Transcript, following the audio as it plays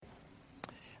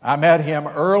I met him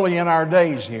early in our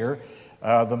days here,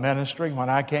 the ministry, when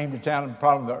I came to town in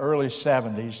probably the early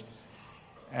 70s.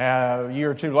 A year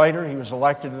or two later, he was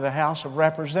elected to the House of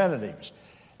Representatives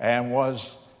and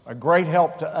was a great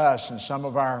help to us in some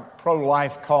of our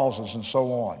pro-life causes and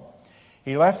so on.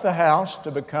 He left the House to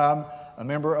become a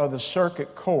member of the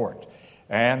Circuit Court,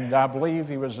 and I believe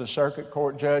he was a Circuit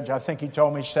Court judge, I think he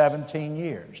told me 17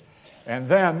 years. And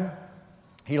then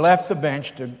he left the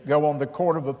bench to go on the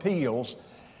Court of Appeals,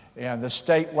 and the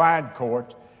statewide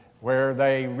court, where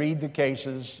they read the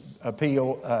cases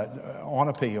on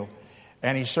appeal.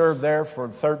 And he served there for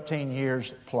 13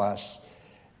 years plus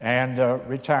and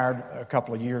retired a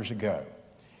couple of years ago.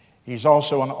 He's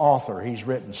also an author. He's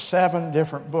written 7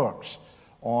 different books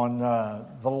on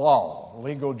the law,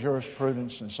 legal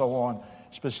jurisprudence, and so on,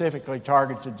 specifically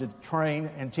targeted to train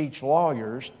and teach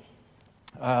lawyers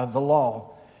the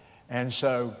law. And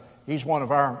so he's one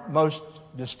of our most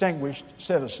distinguished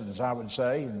citizens, I would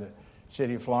say, in the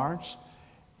city of Florence.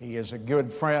 He is a good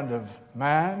friend of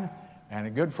mine and a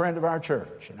good friend of our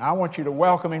church. And I want you to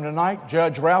welcome him tonight,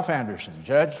 Judge Ralph Anderson.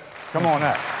 Judge, come on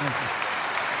up. Thank you.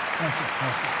 Thank you.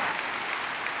 Thank you.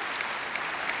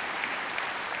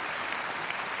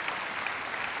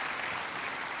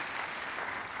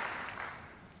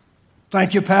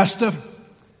 Thank you, Pastor.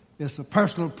 It's a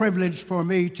personal privilege for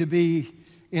me to be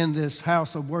in this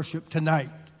house of worship tonight.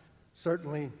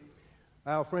 Certainly,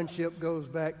 our friendship goes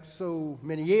back so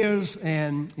many years,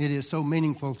 and it is so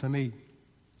meaningful to me.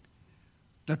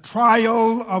 The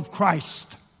trial of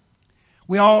Christ.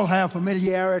 We all have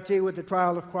familiarity with the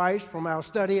trial of Christ from our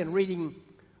study and reading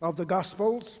of the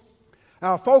Gospels.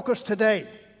 Our focus today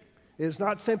is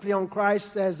not simply on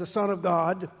Christ as the Son of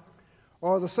God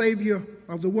or the Savior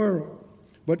of the world,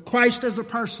 but Christ as a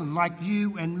person like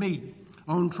you and me,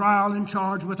 on trial and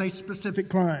charged with a specific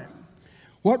crime.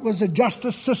 What was the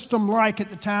justice system like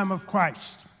at the time of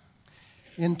Christ?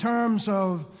 In terms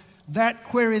of that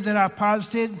query that I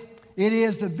posited, it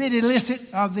is the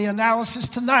videlicet of the analysis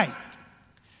tonight.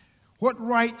 What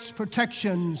rights,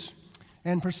 protections,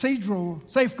 and procedural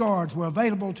safeguards were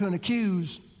available to an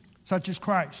accused such as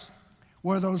Christ?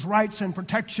 Were those rights and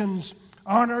protections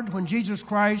honored when Jesus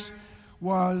Christ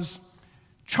was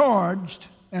charged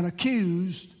and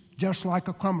accused just like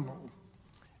a criminal?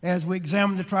 As we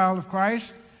examine the trial of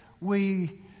Christ,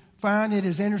 we find it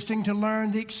is interesting to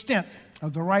learn the extent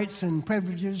of the rights and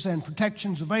privileges and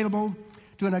protections available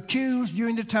to an accused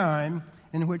during the time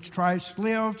in which Christ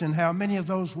lived, and how many of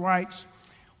those rights,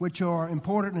 which are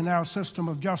important in our system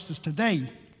of justice today,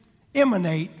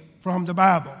 emanate from the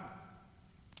Bible.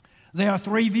 There are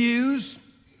 3 views,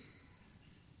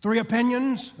 3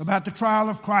 opinions about the trial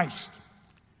of Christ.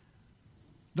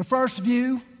 The first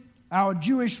view, our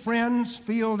Jewish friends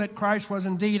feel that Christ was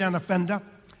indeed an offender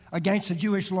against the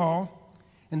Jewish law,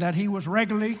 and that he was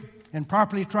regularly and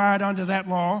properly tried under that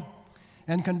law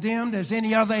and condemned as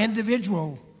any other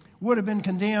individual would have been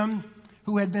condemned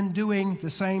who had been doing the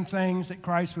same things that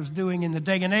Christ was doing in the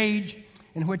day and age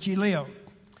in which he lived.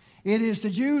 It is the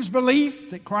Jews'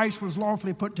 belief that Christ was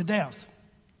lawfully put to death.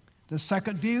 The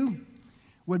second view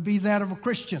would be that of a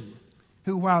Christian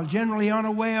who, while generally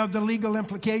unaware of the legal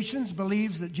implications,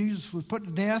 believes that Jesus was put to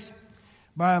death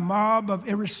by a mob of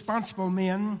irresponsible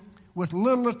men with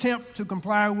little attempt to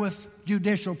comply with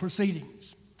judicial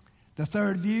proceedings. The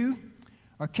third view,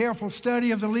 a careful study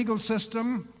of the legal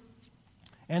system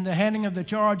and the handing of the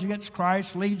charge against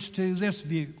Christ, leads to this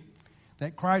view,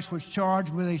 that Christ was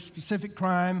charged with a specific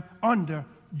crime under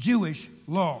Jewish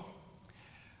law.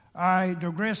 I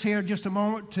digress here just a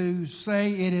moment to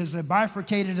say it is a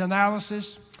bifurcated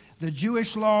analysis. The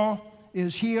Jewish law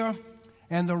is here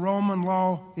and the Roman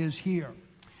law is here.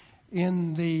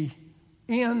 In the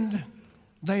end,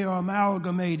 they are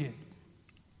amalgamated.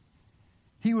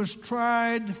 He was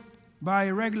tried by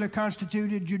a regular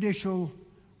constituted judicial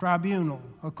tribunal,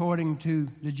 according to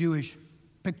the Jewish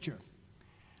picture.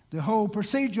 The whole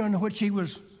procedure in which he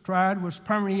was tried was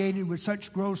permeated with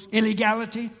such gross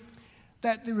illegality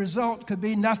that the result could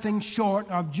be nothing short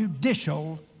of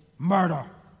judicial murder.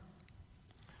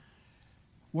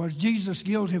 Was Jesus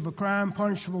guilty of a crime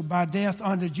punishable by death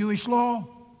under Jewish law?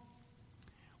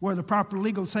 Were the proper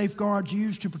legal safeguards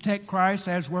used to protect Christ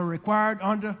as were required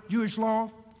under Jewish law?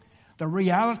 The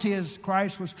reality is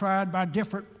Christ was tried by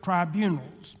different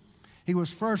tribunals. He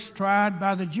was first tried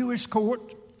by the Jewish court,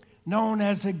 known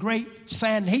as the Great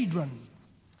Sanhedrin.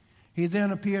 He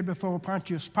then appeared before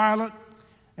Pontius Pilate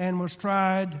and was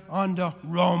tried under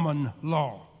Roman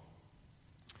law.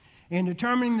 In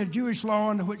determining the Jewish law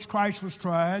under which Christ was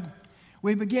tried,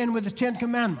 we begin with the 10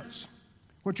 Commandments,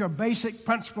 which are basic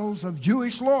principles of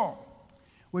Jewish law.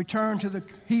 we turn to the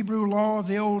Hebrew law of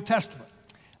the Old Testament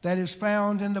that is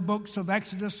found in the books of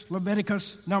Exodus,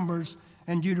 Leviticus, Numbers,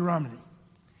 and Deuteronomy.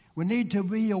 We need to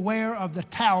be aware of the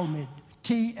Talmud,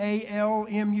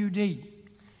 Talmud,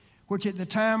 which at the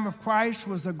time of Christ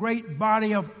was the great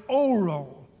body of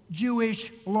oral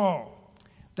Jewish law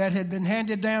that had been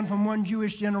handed down from one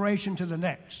Jewish generation to the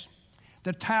next.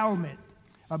 The Talmud,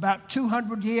 about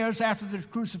 200 years after the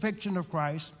crucifixion of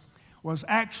Christ, was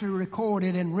actually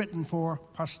recorded and written for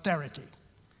posterity.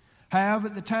 However,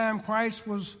 at the time Christ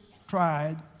was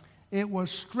tried, it was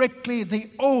strictly the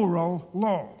oral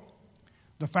law.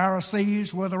 The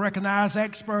Pharisees were the recognized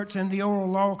experts in the oral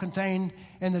law contained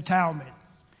in the Talmud,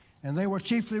 and they were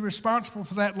chiefly responsible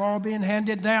for that law being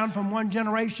handed down from one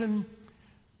generation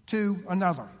to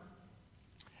another.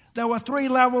 There were 3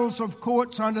 levels of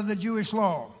courts under the Jewish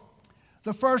law.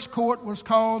 The first court was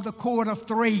called the Court of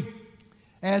Three.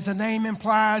 As the name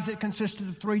implies, it consisted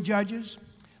of 3 judges.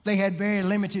 They had very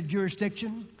limited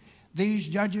jurisdiction. These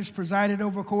judges presided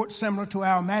over courts similar to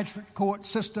our magistrate court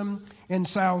system in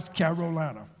South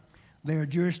Carolina. Their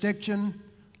jurisdiction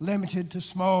limited to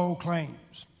small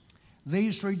claims.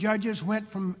 These 3 judges went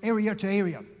from area to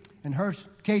area and heard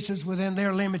cases within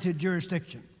their limited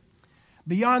jurisdiction.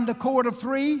 Beyond the Court of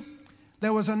Three,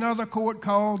 there was another court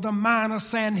called the Minor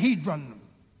Sanhedrin.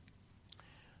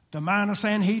 The Minor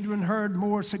Sanhedrin heard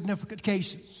more significant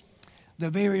cases. The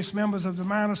various members of the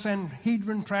Minor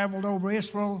Sanhedrin traveled over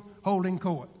Israel holding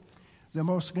court. The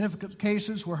most significant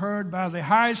cases were heard by the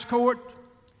highest court,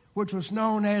 which was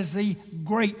known as the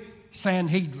Great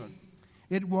Sanhedrin.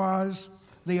 It was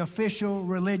the official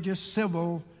religious,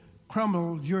 civil,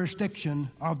 criminal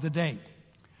jurisdiction of the day.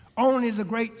 Only the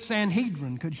Great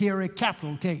Sanhedrin could hear a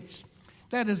capital case.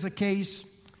 That is a case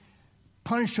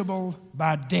punishable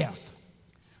by death.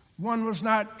 One was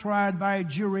not tried by a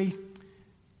jury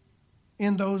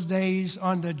in those days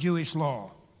under Jewish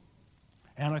law.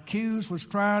 An accused was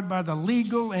tried by the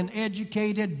legal and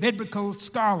educated biblical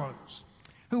scholars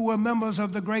who were members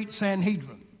of the Great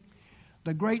Sanhedrin.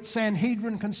 The Great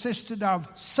Sanhedrin consisted of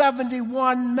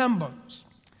 71 members.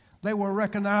 They were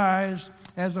recognized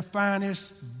as the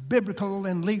finest biblical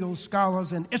and legal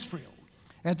scholars in Israel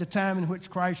at the time in which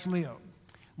Christ lived.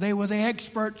 They were the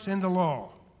experts in the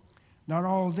law. Not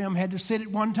all of them had to sit at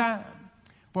one time.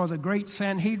 For the Great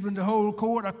Sanhedrin to hold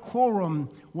court, a quorum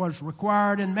was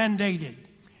required and mandated.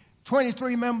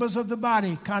 23 members of the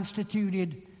body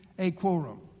constituted a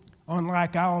quorum.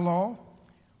 Unlike our law,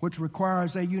 which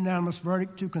requires a unanimous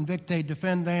verdict to convict a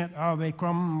defendant of a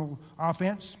criminal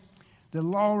offense, the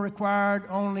law required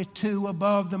only 2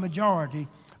 above the majority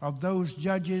of those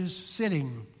judges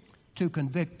sitting to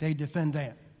convict a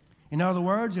defendant. In other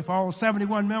words, if all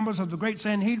 71 members of the Great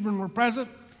Sanhedrin were present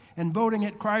and voting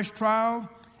at Christ's trial,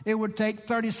 it would take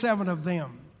 37 of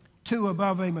them, 2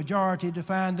 above a majority, to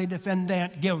find the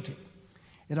defendant guilty.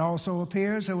 It also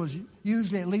appears there was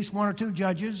usually at least 1 or 2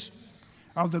 judges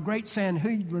of the Great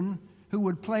Sanhedrin who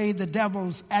would play the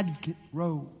devil's advocate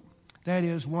role. That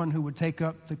is, one who would take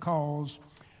up the cause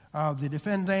of the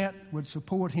defendant, would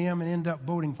support him, and end up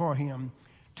voting for him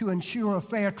to ensure a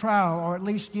fair trial, or at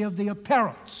least give the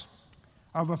appearance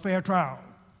of a fair trial.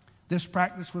 This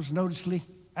practice was noticeably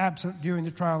absent during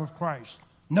the trial of Christ.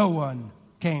 No one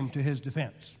came to his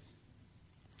defense.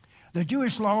 The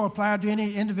Jewish law applied to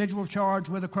any individual charged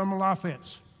with a criminal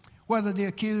offense, whether the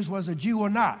accused was a Jew or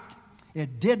not.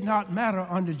 It did not matter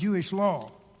under Jewish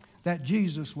law that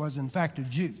Jesus was in fact a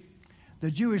Jew.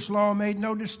 The Jewish law made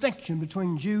no distinction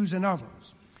between Jews and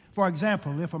others. For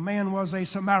example, if a man was a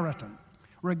Samaritan,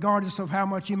 regardless of how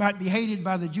much he might be hated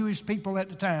by the Jewish people at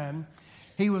the time,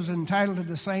 he was entitled to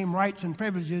the same rights and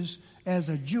privileges as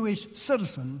a Jewish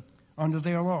citizen under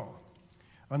their law.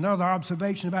 Another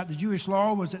observation about the Jewish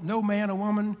law was that no man or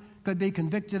woman could be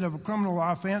convicted of a criminal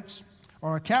offense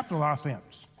or a capital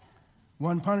offense,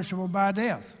 one punishable by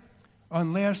death,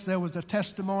 unless there was the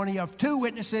testimony of 2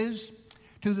 witnesses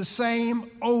to the same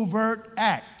overt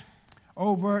act.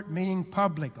 Overt meaning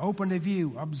public, open to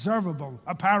view, observable,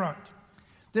 apparent.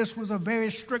 This was a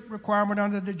very strict requirement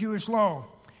under the Jewish law.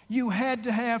 You had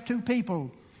to have 2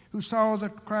 people who saw the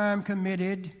crime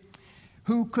committed,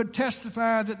 who could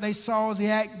testify that they saw the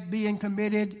act being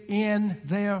committed in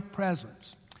their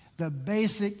presence. The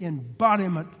basic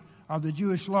embodiment of the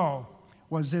Jewish law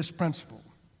was this principle.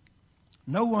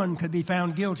 No one could be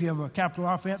found guilty of a capital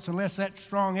offense unless that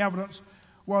strong evidence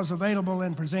was available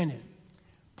and presented.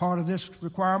 Part of this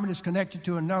requirement is connected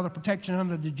to another protection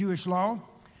under the Jewish law,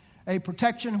 a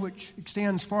protection which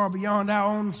extends far beyond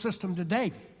our own system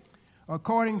today.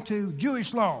 According to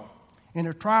Jewish law, in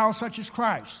a trial such as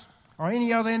Christ, or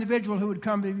any other individual who would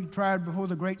come to be tried before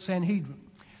the Great Sanhedrin,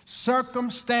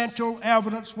 Circumstantial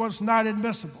evidence was not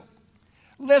admissible.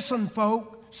 Listen,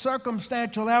 folk,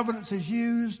 circumstantial evidence is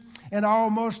used in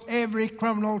almost every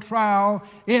criminal trial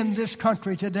in this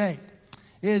country today.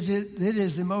 It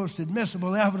is the most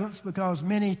admissible evidence because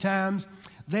many times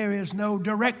there is no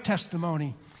direct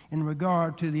testimony in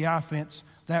regard to the offense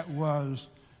that was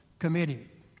committed.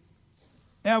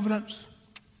 Evidence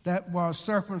that was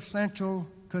circumstantial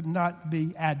could not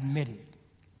be admitted.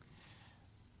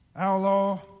 Our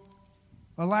law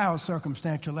allows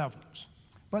circumstantial evidence,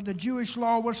 but the Jewish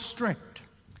law was strict.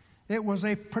 It was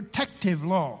a protective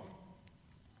law.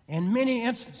 In many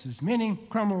instances, many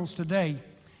criminals today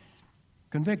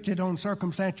convicted on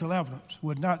circumstantial evidence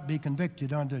would not be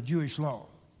convicted under Jewish law.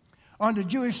 Under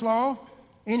Jewish law,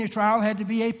 any trial had to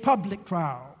be a public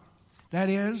trial. That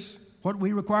is what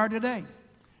we require today.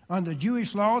 Under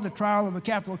Jewish law, the trial of a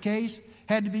capital case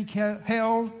had to be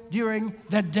held during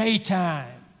the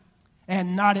daytime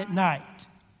and not at night.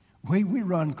 We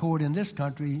run court in this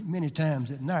country many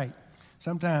times at night.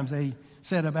 Sometimes they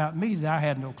said about me that I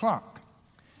had no clock.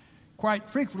 Quite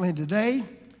frequently today,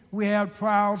 we have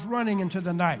trials running into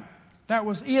the night. That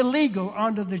was illegal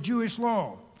under the Jewish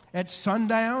law. At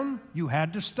sundown, you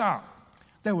had to stop.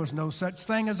 There was no such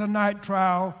thing as a night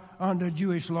trial under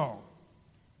Jewish law.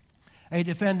 A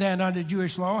defendant under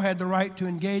Jewish law had the right to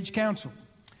engage counsel.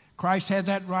 Christ had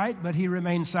that right, but he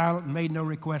remained silent and made no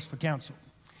request for counsel.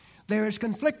 There is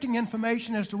conflicting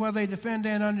information as to whether a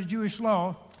defendant under Jewish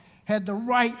law had the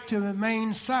right to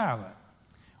remain silent.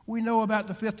 We know about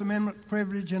the Fifth Amendment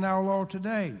privilege in our law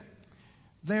today.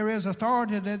 There is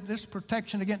authority that this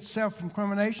protection against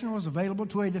self-incrimination was available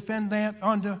to a defendant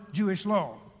under Jewish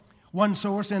law. One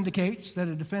source indicates that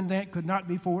a defendant could not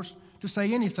be forced to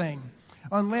say anything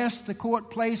unless the court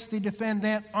placed the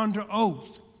defendant under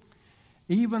oath.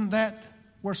 Even that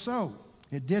were so,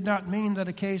 it did not mean that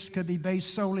a case could be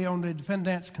based solely on the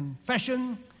defendant's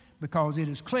confession, because it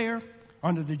is clear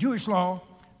under the Jewish law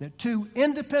that two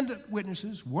independent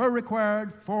witnesses were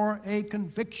required for a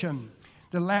conviction.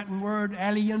 The Latin word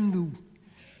aliendu,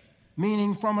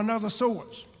 meaning from another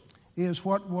source, is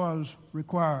what was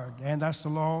required, and that's the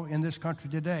law in this country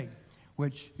today,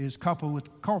 which is coupled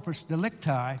with corpus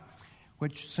delicti,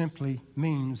 which simply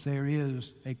means there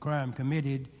is a crime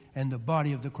committed and the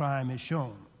body of the crime is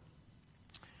shown.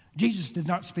 Jesus did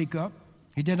not speak up.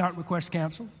 He did not request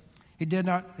counsel. He did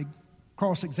not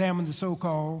cross-examine the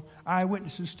so-called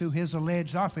eyewitnesses to his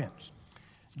alleged offense.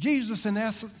 Jesus, in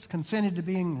essence, consented to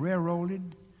being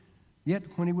railroaded, yet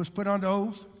when he was put under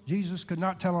oath, Jesus could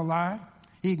not tell a lie.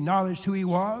 He acknowledged who he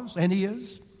was and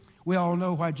is. We all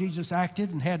know why Jesus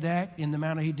acted and had to act in the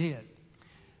manner he did.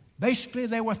 Basically,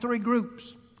 there were three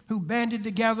groups who banded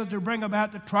together to bring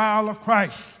about the trial of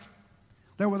Christ.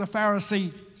 There were the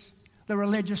Pharisees, the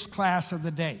religious class of the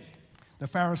day. The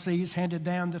Pharisees handed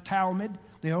down the Talmud,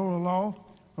 the oral law,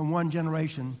 from one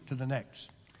generation to the next.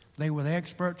 They were the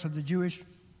experts of the Jewish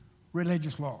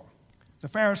religious law. The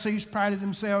Pharisees prided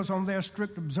themselves on their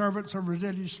strict observance of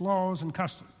religious laws and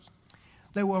customs.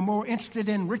 They were more interested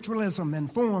in ritualism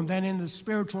and form than in the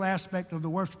spiritual aspect of the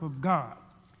worship of God.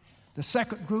 The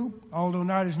second group, although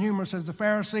not as numerous as the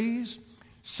Pharisees,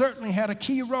 certainly had a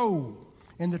key role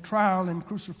in the trial and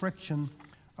crucifixion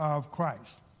of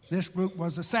Christ. This group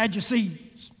was the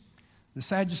Sadducees. The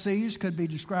Sadducees could be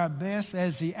described best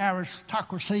as the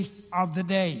aristocracy of the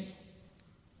day.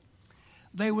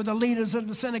 They were the leaders of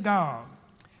the synagogue.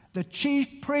 The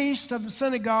chief priest of the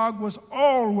synagogue was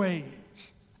always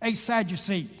a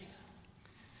Sadducee.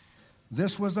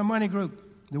 This was the money group,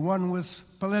 the one with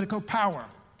political power.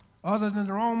 Other than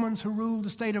the Romans who ruled the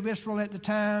state of Israel at the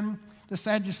time, the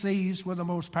Sadducees were the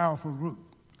most powerful group.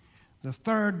 The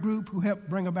third group who helped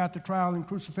bring about the trial and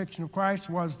crucifixion of Christ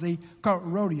was the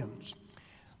Herodians.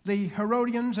 The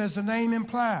Herodians, as the name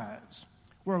implies,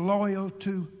 were loyal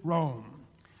to Rome.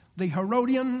 The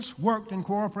Herodians worked and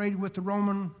cooperated with the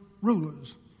Roman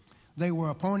rulers. They were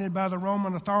appointed by the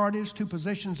Roman authorities to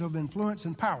positions of influence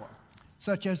and power,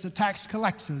 such as the tax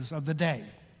collectors of the day.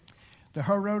 The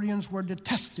Herodians were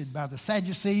detested by the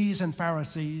Sadducees and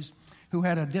Pharisees, who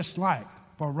had a dislike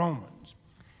for Romans.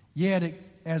 Yet,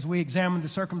 as we examine the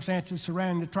circumstances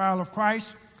surrounding the trial of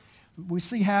Christ, we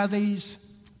see how these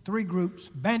three groups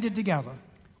banded together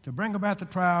to bring about the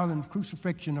trial and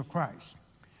crucifixion of Christ.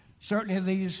 Certainly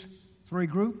these three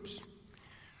groups,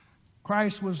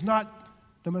 Christ was not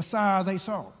the Messiah they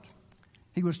sought.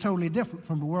 He was totally different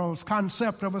from the world's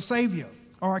concept of a Savior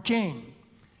or a King.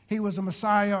 He was a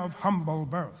Messiah of humble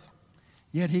birth.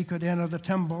 Yet he could enter the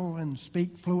temple and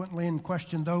speak fluently and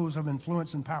question those of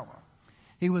influence and power.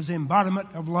 He was the embodiment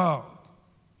of love.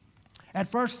 At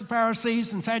first, the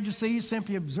Pharisees and Sadducees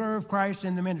simply observed Christ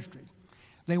in the ministry.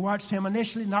 They watched him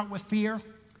initially not with fear,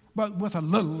 but with a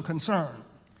little concern.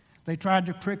 They tried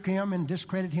to trick him and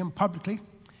discredit him publicly.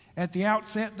 At the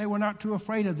outset, they were not too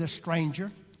afraid of this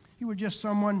stranger. He was just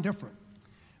someone different.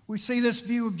 We see this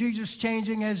view of Jesus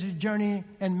changing as his journey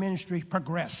and ministry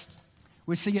progressed.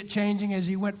 We see it changing as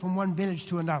he went from one village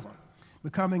to another,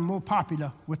 becoming more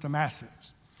popular with the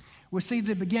masses. We see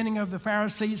the beginning of the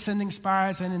Pharisees sending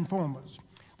spies and informers.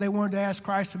 They wanted to ask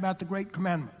Christ about the great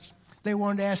commandments. They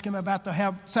wanted to ask him about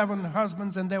the 7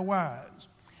 husbands and their wives.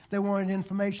 They wanted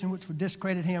information which would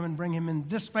discredit him and bring him in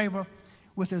disfavor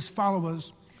with his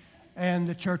followers and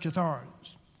the church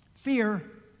authorities. Fear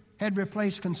had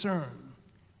replaced concern.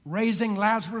 Raising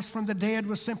Lazarus from the dead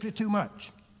was simply too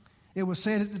much. It was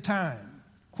said at the time,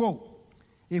 quote,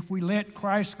 "If we let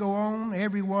Christ go on,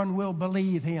 everyone will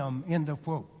believe him," end of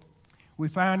quote. We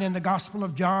find in the Gospel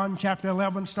of John, chapter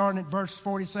 11, starting at verse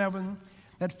 47,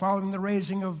 that following the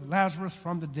raising of Lazarus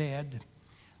from the dead,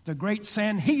 the great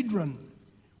Sanhedrin,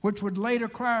 which would later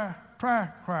try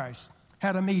Christ,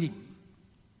 had a meeting.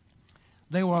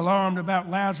 They were alarmed about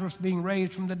Lazarus being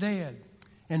raised from the dead.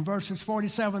 In verses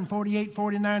 47, 48,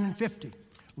 49, and 50,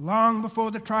 long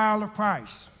before the trial of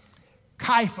Christ,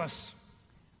 Caiaphas,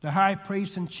 the high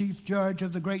priest and chief judge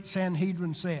of the great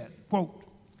Sanhedrin, said, quote,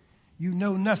 "You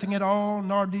know nothing at all,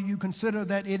 nor do you consider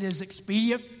that it is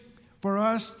expedient for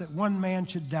us that one man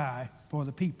should die for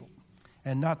the people,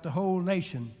 and not the whole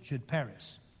nation should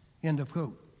perish." End of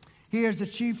quote. Here's the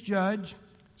chief judge,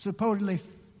 supposedly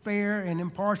fair and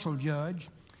impartial judge,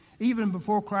 even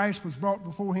before Christ was brought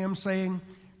before him, saying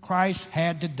Christ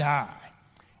had to die,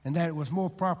 and that it was more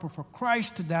proper for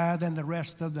Christ to die than the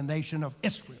rest of the nation of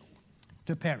Israel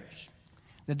to perish.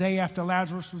 The day after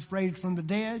Lazarus was raised from the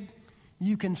dead,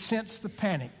 you can sense the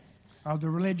panic of the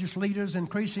religious leaders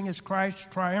increasing as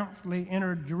Christ triumphantly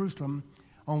entered Jerusalem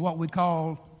on what we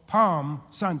call Palm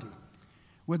Sunday,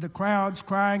 with the crowds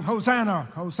crying, "Hosanna,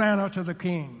 Hosanna to the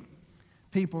King."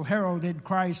 People heralded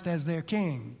Christ as their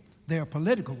king, their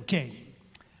political king.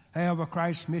 However,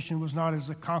 Christ's mission was not as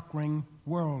a conquering,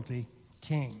 worldly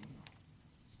king.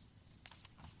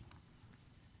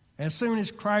 As soon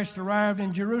as Christ arrived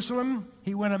in Jerusalem,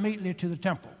 he went immediately to the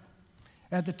temple.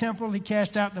 At the temple, he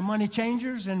cast out the money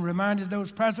changers and reminded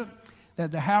those present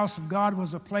that the house of God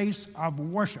was a place of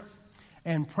worship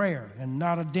and prayer and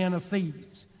not a den of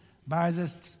thieves. By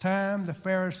this time, the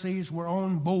Pharisees were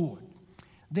on board.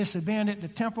 This event at the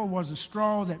temple was a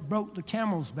straw that broke the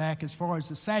camel's back as far as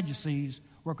the Sadducees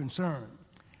were concerned.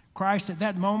 Christ at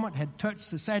that moment had touched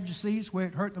the Sadducees where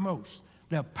it hurt the most,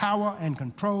 their power and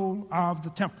control of the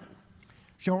temple.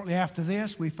 Shortly after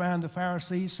this, we find the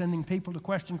Pharisees sending people to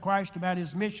question Christ about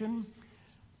his mission,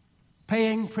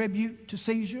 paying tribute to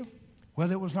Caesar,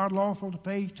 whether it was not lawful to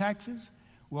pay taxes.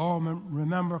 We all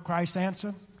remember Christ's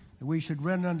answer, that we should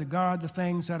render unto God the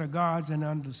things that are God's and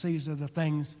unto Caesar the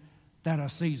things that are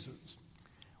Caesar's.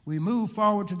 We move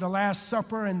forward to the Last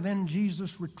Supper and then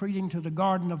Jesus retreating to the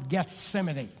Garden of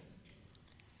Gethsemane.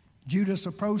 Judas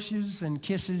approaches and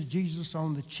kisses Jesus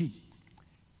on the cheek.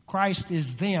 Christ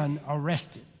is then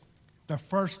arrested, the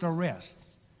first arrest.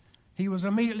 He was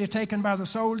immediately taken by the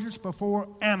soldiers before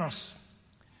Annas,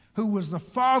 who was the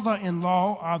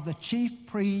father-in-law of the chief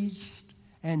priest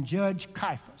and judge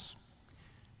Caiaphas.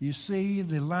 You see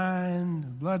the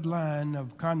bloodline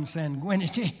of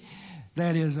consanguinity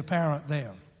that is apparent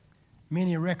there.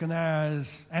 Many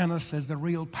recognize Annas as the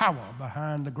real power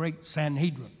behind the great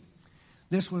Sanhedrin.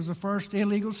 This was the first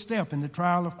illegal step in the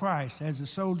trial of Christ, as the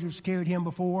soldiers carried him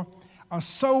before a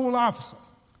sole officer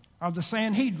of the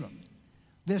Sanhedrin.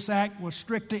 This act was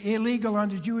strictly illegal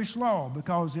under Jewish law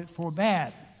because it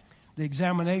forbade the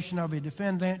examination of a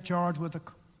defendant charged with a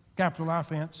capital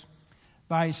offense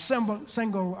by a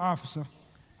single officer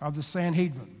of the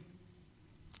Sanhedrin.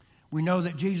 We know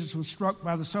that Jesus was struck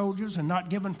by the soldiers and not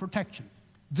given protection.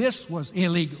 This was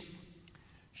illegal.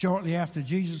 Shortly after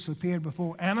Jesus appeared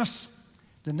before Annas,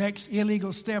 the next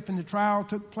illegal step in the trial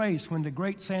took place when the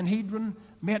great Sanhedrin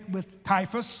met with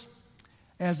Caiaphas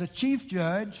as the chief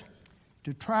judge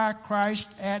to try Christ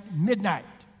at midnight.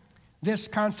 This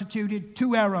constituted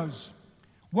two errors.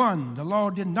 One, the law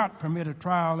did not permit a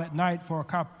trial at night for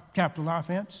a capital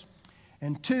offense.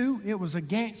 And two, it was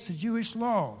against the Jewish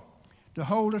law to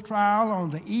hold a trial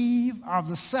on the eve of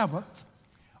the Sabbath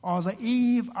or the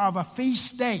eve of a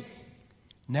feast day.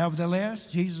 Nevertheless,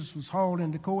 Jesus was hauled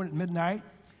into court at midnight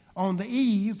on the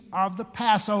eve of the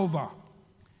Passover.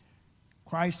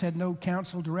 Christ had no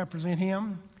counsel to represent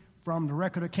him. From the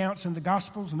record accounts in the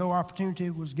Gospels, no opportunity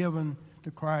was given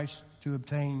to Christ to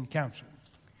obtain counsel.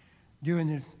 During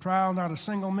the trial, not a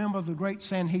single member of the great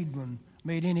Sanhedrin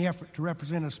made any effort to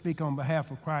represent or speak on behalf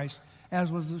of Christ,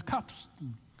 as was the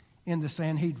custom in the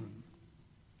Sanhedrin.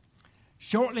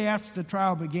 Shortly after the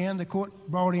trial began, the court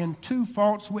brought in 2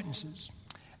 false witnesses.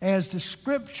 As the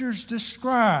Scriptures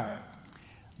describe,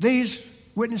 these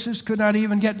witnesses could not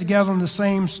even get together on the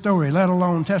same story, let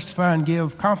alone testify and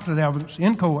give competent evidence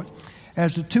in court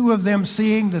as the 2 of them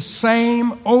seeing the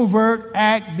same overt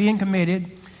act being committed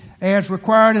as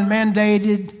required and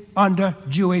mandated under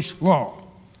Jewish law.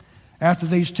 After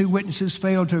these 2 witnesses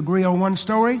failed to agree on one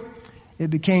story, it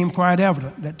became quite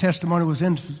evident that testimony was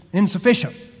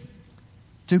insufficient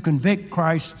to convict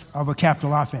Christ of a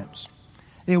capital offense.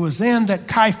 It was then that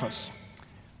Caiaphas,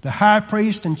 the high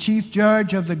priest and chief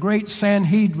judge of the great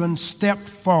Sanhedrin, stepped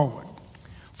forward,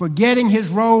 forgetting his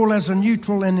role as a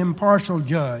neutral and impartial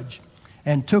judge,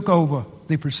 and took over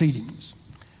the proceedings.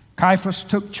 Caiaphas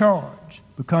took charge,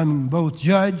 becoming both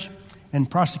judge and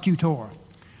prosecutor.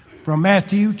 From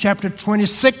Matthew chapter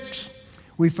 26,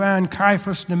 we find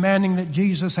Caiaphas demanding that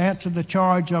Jesus answer the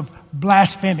charge of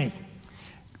blasphemy.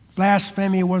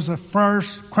 Blasphemy was the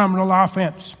first criminal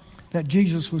offense that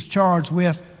Jesus was charged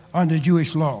with under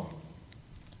Jewish law.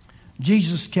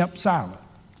 Jesus kept silent.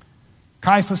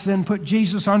 Caiaphas then put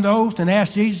Jesus under oath and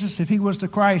asked Jesus if he was the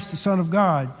Christ, the Son of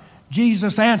God.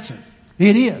 Jesus answered,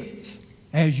 "It is,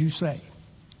 as you say."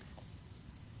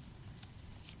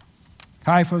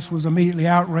 Caiaphas was immediately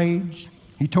outraged.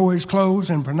 He tore his clothes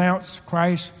and pronounced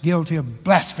Christ guilty of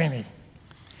blasphemy.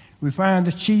 We find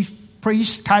the chief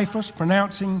priest, Caiaphas,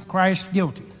 pronouncing Christ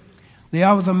guilty. The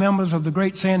other members of the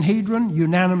great Sanhedrin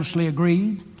unanimously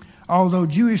agreed, although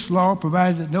Jewish law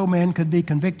provided that no man could be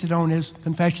convicted on his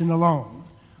confession alone,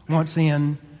 once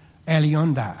in,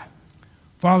 aliun die.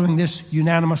 Following this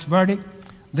unanimous verdict,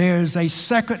 there is a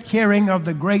second hearing of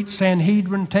the great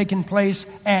Sanhedrin taking place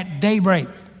at daybreak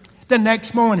the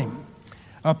next morning.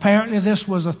 Apparently, this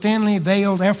was a thinly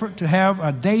veiled effort to have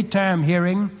a daytime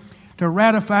hearing to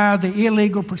ratify the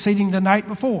illegal proceeding the night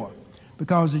before,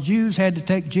 because the Jews had to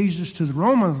take Jesus to the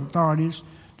Roman authorities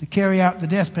to carry out the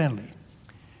death penalty.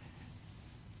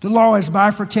 The law is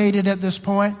bifurcated at this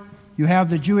point. You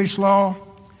have the Jewish law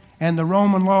and the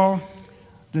Roman law.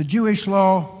 The Jewish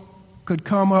law could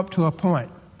come up to a point,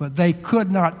 but they could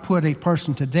not put a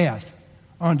person to death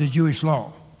under Jewish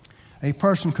law. A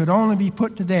person could only be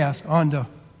put to death under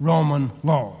Roman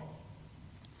law.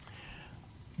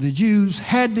 The Jews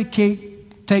had to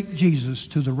take Jesus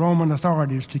to the Roman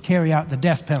authorities to carry out the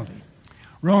death penalty.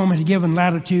 Rome had given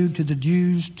latitude to the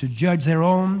Jews to judge their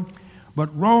own, but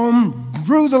Rome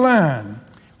drew the line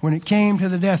when it came to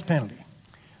the death penalty.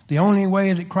 The only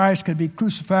way that Christ could be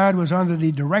crucified was under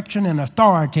the direction and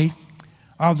authority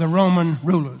of the Roman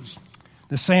rulers.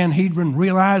 The Sanhedrin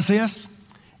realized this,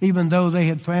 even though they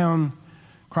had found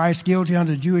Christ guilty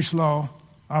under Jewish law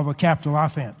of a capital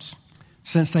offense.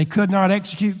 Since they could not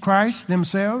execute Christ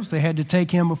themselves, they had to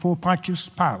take him before Pontius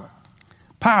Pilate.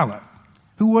 Pilate,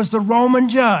 who was the Roman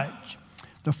judge,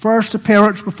 the first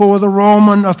appearance before the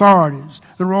Roman authorities,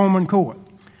 the Roman court.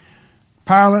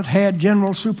 Pilate had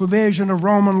general supervision of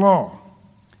Roman law.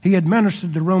 He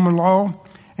administered the Roman law,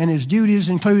 and his duties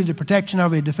included the protection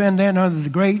of a defendant under the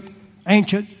great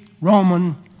ancient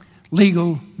Roman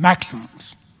legal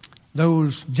maxims,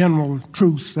 those general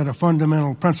truths that are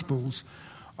fundamental principles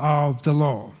of the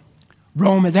law.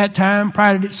 Rome at that time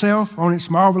prided itself on its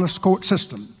marvelous court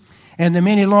system and the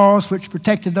many laws which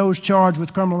protected those charged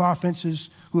with criminal offenses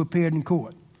who appeared in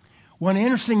court. One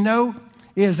interesting note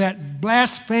is that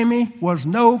blasphemy was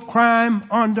no crime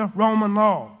under Roman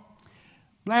law.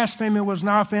 Blasphemy was an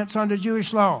offense under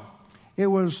Jewish law. It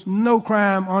was no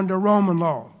crime under Roman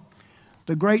law.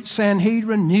 The great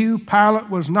Sanhedrin knew Pilate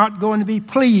was not going to be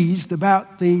pleased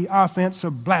about the offense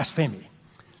of blasphemy,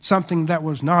 something that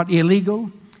was not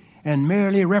illegal and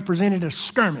merely represented a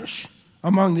skirmish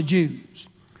among the Jews.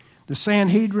 The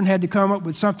Sanhedrin had to come up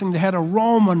with something that had a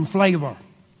Roman flavor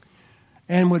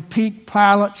and would pique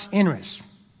Pilate's interest.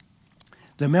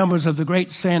 The members of the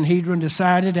great Sanhedrin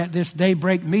decided at this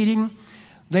daybreak meeting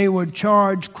they would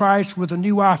charge Christ with a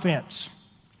new offense: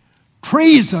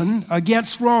 treason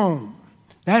against Rome.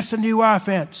 That's the new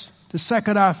offense, the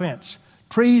second offense,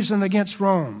 treason against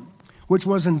Rome, which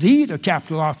was indeed a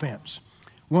capital offense,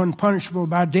 one punishable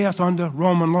by death under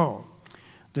Roman law.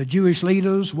 The Jewish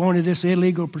leaders wanted this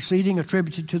illegal proceeding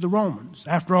attributed to the Romans.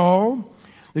 After all,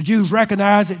 the Jews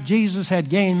recognized that Jesus had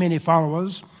gained many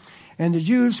followers, and the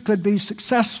Jews could be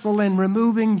successful in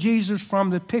removing Jesus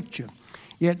from the picture,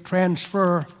 yet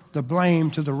transfer the blame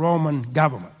to the Roman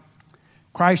government.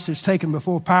 Christ is taken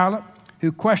before Pilate,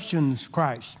 who questions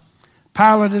Christ.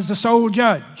 Pilate is the sole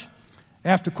judge,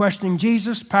 After questioning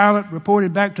Jesus, Pilate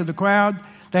reported back to the crowd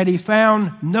that he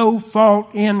found no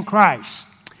fault in Christ.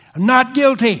 Not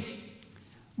guilty.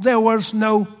 There was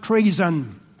no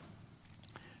treason.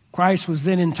 Christ was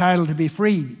then entitled to be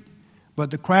freed, but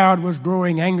the crowd was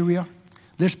growing angrier.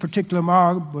 This particular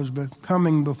mob was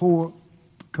becoming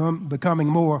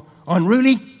more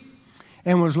unruly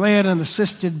and was led and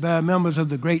assisted by members of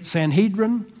the great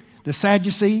Sanhedrin, the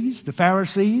Sadducees, the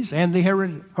Pharisees, and the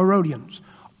Herodians.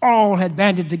 All had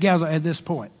banded together at this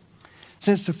point.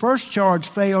 Since the first charge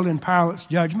failed in Pilate's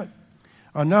judgment,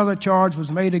 another charge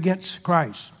was made against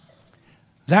Christ.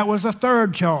 That was the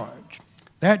third charge.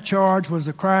 That charge was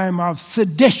the crime of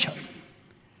sedition.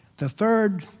 The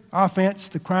third offense,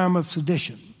 the crime of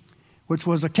sedition, which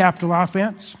was a capital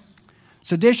offense.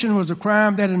 Sedition was a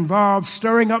crime that involved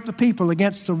stirring up the people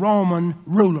against the Roman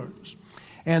rulers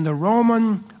and the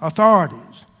Roman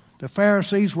authorities. The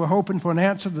Pharisees were hoping for an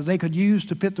answer that they could use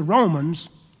to pit the Romans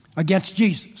against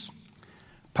Jesus.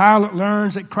 Pilate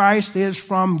learns that Christ is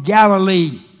from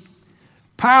Galilee.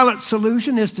 Pilate's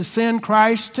solution is to send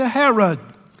Christ to Herod,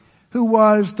 who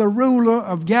was the ruler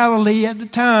of Galilee at the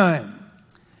time.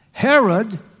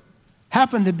 Herod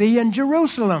happened to be in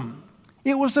Jerusalem.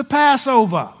 It was the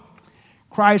Passover.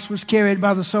 Christ was carried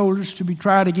by the soldiers to be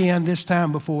tried again, this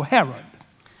time before Herod.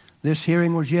 This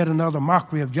hearing was yet another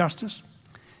mockery of justice.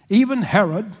 Even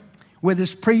Herod, with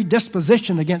his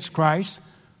predisposition against Christ,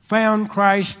 found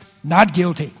Christ not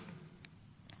guilty.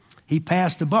 He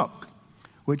passed the buck,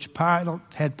 which Pilate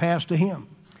had passed to him,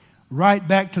 right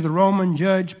back to the Roman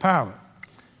judge Pilate.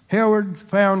 Herod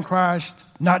found Christ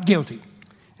not guilty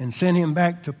and sent him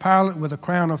back to Pilate with a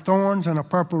crown of thorns and a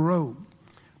purple robe.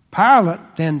 Pilate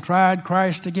then tried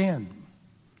Christ again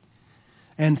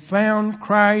and found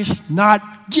Christ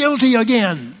not guilty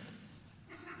again.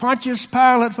 Pontius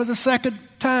Pilate, for the second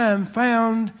time,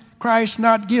 found Christ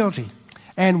not guilty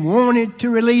and wanted to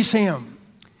release him.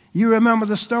 You remember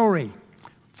the story.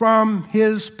 From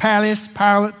his palace,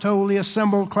 Pilate told the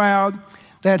assembled crowd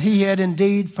that he had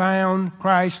indeed found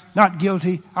Christ not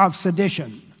guilty of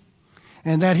sedition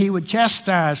and that he would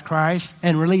chastise Christ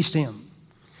and release him.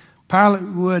 Pilate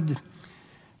would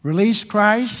release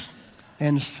Christ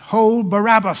and hold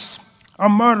Barabbas, a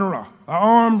murderer, an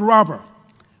armed robber.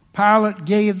 Pilate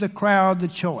gave the crowd the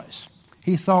choice.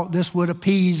 He thought this would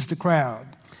appease the crowd.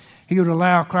 He would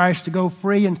allow Christ to go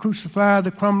free and crucify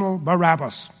the criminal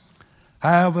Barabbas.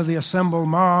 However, the assembled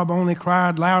mob only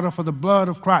cried louder for the blood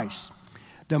of Christ.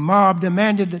 The mob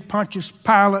demanded that Pontius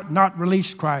Pilate not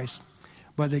release Christ,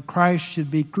 but that Christ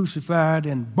should be crucified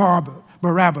and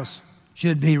Barabbas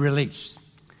should be released.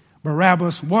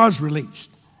 Barabbas was released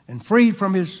and freed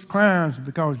from his crimes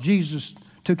because Jesus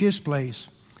took his place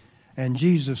and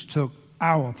Jesus took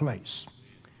our place.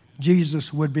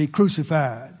 Jesus would be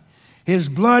crucified. His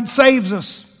blood saves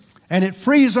us and it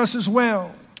frees us as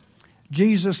well.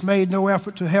 Jesus made no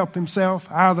effort to help himself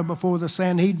either before the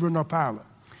Sanhedrin or Pilate.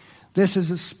 This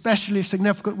is especially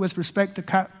significant with respect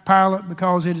to Pilate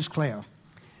because it is clear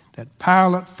that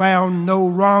Pilate found no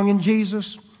wrong in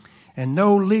Jesus and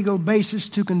no legal basis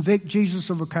to convict Jesus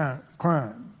of a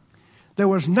crime. There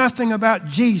was nothing about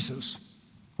Jesus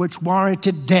which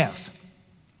warranted death.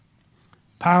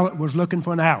 Pilate was looking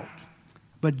for an out,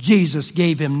 but Jesus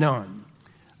gave him none.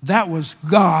 That was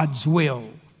God's will.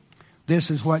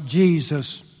 This is what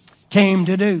Jesus came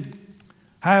to do.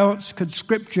 How else could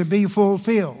Scripture be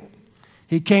fulfilled?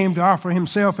 He came to offer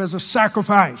himself as a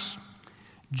sacrifice.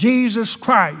 Jesus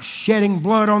Christ shedding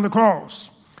blood on the cross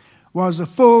was the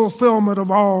fulfillment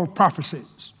of all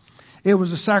prophecies. It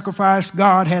was a sacrifice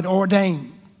God had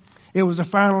ordained. It was the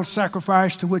final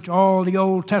sacrifice to which all the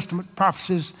Old Testament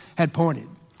prophecies had pointed.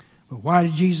 But why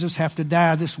did Jesus have to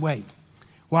die this way?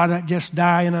 Why not just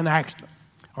die in an accident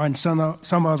or in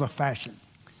some other fashion?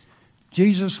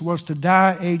 Jesus was to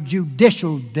die a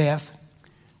judicial death,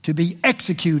 to be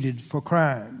executed for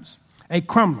crimes, a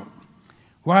criminal.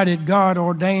 Why did God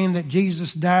ordain that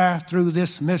Jesus die through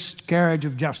this miscarriage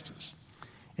of justice?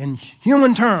 In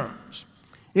human terms,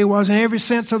 it was in every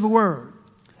sense of the word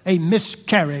a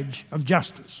miscarriage of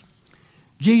justice.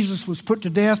 Jesus was put to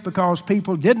death because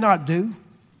people did not do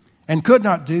and could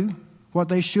not do what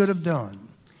they should have done.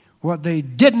 What they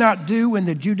did not do in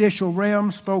the judicial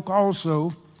realm spoke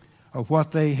also of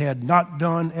what they had not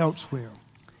done elsewhere.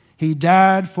 He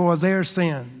died for their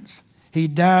sins. He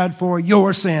died for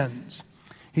your sins.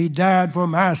 He died for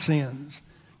my sins.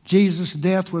 Jesus'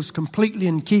 death was completely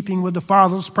in keeping with the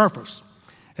Father's purpose.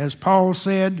 As Paul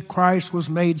said, Christ was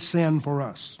made sin for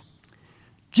us.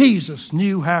 Jesus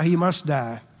knew how he must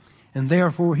die, and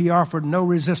therefore he offered no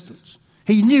resistance.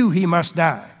 He knew he must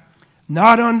die,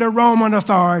 not under Roman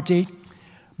authority,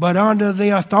 but under the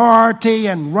authority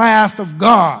and wrath of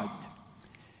God.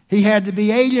 He had to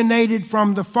be alienated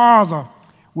from the Father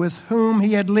with whom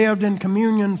he had lived in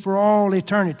communion for all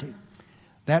eternity.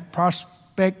 That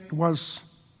prospect was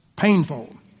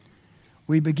painful.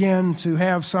 We begin to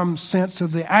have some sense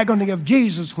of the agony of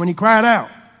Jesus when he cried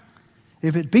out,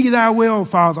 "If it be thy will,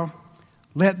 Father,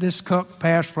 let this cup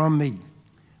pass from me.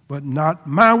 But not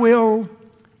my will,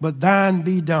 but thine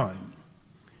be done."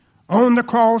 On the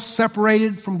cross,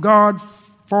 separated from God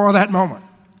for that moment,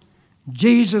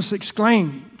 Jesus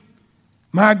exclaimed,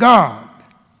 "My God,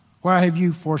 why have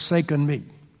you forsaken me?"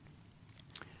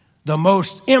 The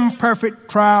most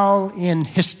imperfect trial in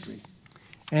history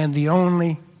and the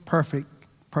only perfect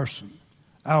person,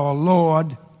 our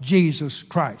Lord Jesus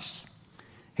Christ.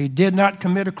 He did not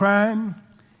commit a crime.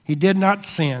 He did not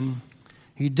sin.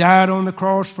 He died on the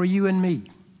cross for you and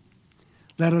me.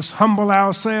 Let us humble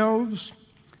ourselves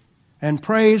and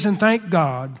praise and thank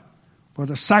God for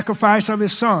the sacrifice of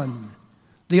his Son,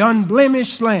 the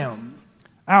unblemished Lamb,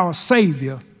 our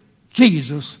Savior,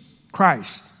 Jesus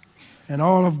Christ. And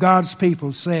all of God's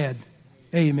people said,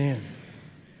 amen.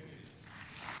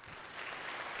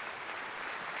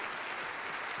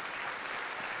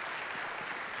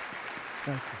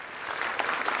 Thank you.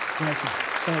 Thank you.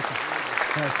 Thank you.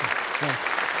 Thank you. Thank you.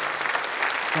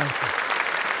 Thank you.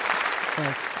 Thank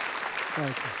you.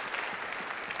 Thank you.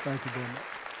 Thank you very much.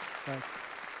 Thank you.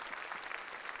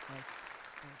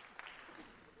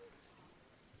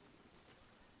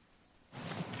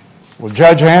 Well,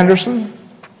 Judge Anderson,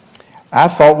 I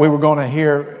thought we were going to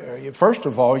hear, first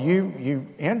of all, you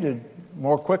ended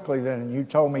more quickly than you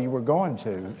told me you were going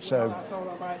to. So I thought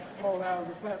I might fall out of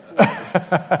the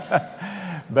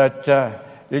platform. But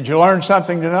did you learn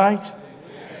something tonight?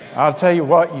 I'll tell you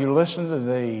what, you listen to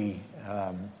the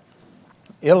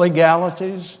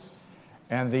illegalities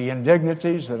and the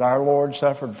indignities that our Lord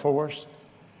suffered for us.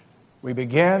 We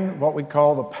begin what we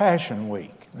call the Passion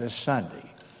Week this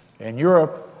Sunday. In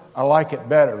Europe, I like it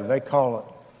better. They call it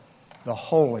the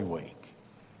Holy Week,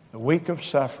 the week of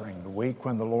suffering, the week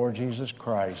when the Lord Jesus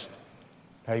Christ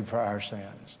paid for our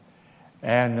sins.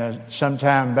 And some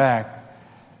time back,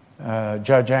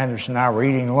 Judge Anderson and I were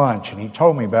eating lunch, and he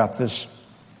told me about this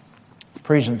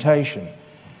presentation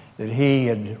that he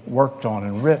had worked on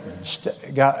and written.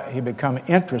 He become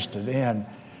interested in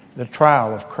the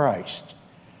trial of Christ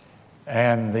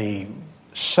and the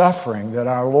suffering that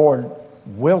our Lord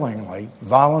willingly,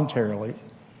 voluntarily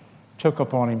took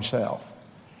upon himself.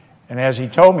 And as he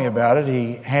told me about it,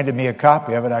 he handed me a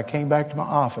copy of it. I came back to my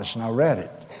office and I read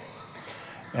it.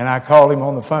 And I called him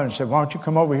on the phone and said, "Why don't you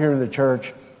come over here to the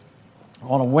church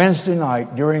on a Wednesday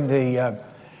night during the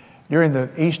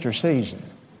Easter season?"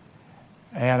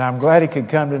 And I'm glad he could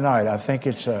come tonight. I think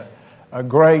it's a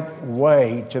great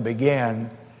way to begin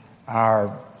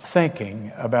our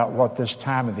thinking about what this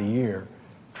time of the year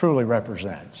truly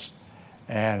represents.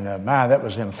 And that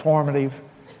was informative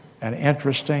and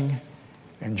interesting.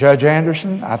 And Judge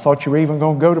Anderson, I thought you were even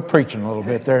going to go to preaching a little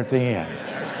bit there at the end.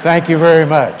 Thank you very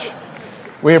much.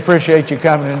 We appreciate you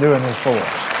coming and doing this for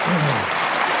us.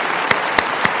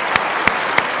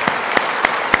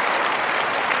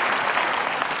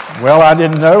 Well, I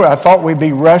didn't know. I thought we'd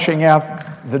be rushing out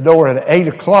the door at 8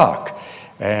 o'clock.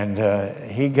 And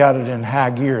he got it in high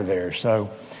gear there.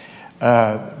 So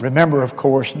remember, of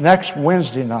course, next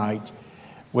Wednesday night,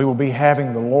 we will be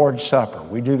having the Lord's Supper.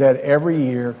 We do that every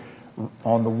year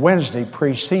on the Wednesday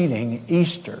preceding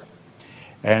Easter.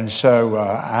 And so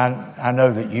I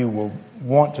know that you will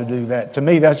want to do that. To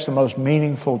me, that's the most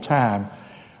meaningful time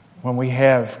when we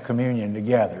have communion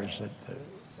together, is at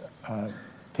the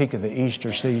peak of the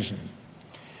Easter season.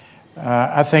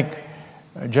 I think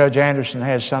Judge Anderson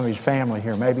has some of his family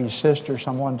here, maybe his sister,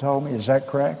 someone told me. Is that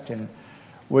correct? And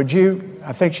would you,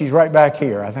 I think she's right back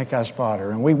here. I think I spot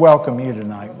her. And we welcome you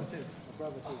tonight.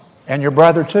 And your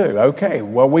brother too. Okay.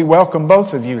 Well, we welcome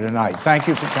both of you tonight. Thank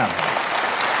you for coming.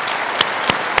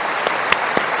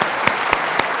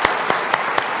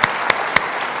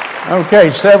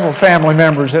 Okay, several family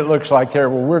members it looks like there.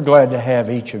 Well, we're glad to have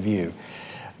each of you.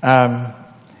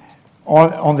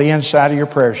 On the inside of your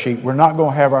prayer sheet, we're not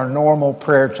going to have our normal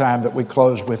prayer time that we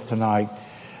close with tonight.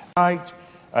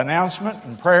 Announcement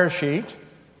and prayer sheet.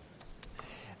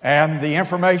 And the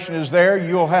information is there.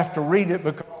 You'll have to read it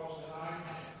because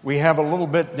we have a little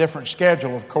bit different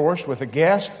schedule, of course, with a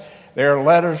guest. There are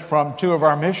letters from two of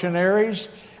our missionaries.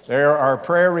 There are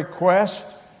prayer requests,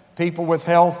 people with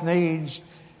health needs,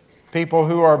 people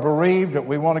who are bereaved that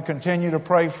we want to continue to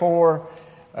pray for,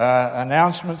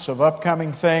 announcements of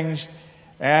upcoming things,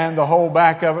 and the whole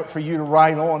back of it for you to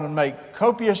write on and make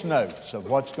copious notes of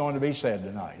what's going to be said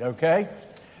tonight, okay?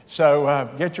 So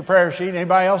get your prayer sheet.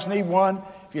 Anybody else need one?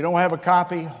 If you don't have a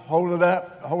copy, hold it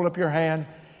up. Hold up your hand,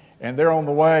 and they're on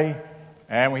the way.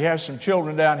 And we have some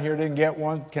children down here didn't get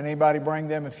one. Can anybody bring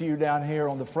them a few down here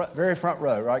on the very front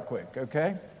row right quick,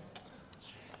 okay?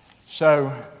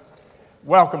 So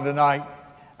welcome tonight.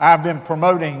 I've been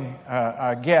promoting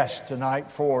a guest tonight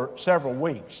for several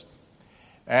weeks.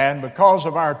 And because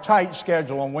of our tight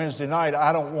schedule on Wednesday night,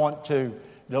 I don't want to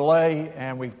delay,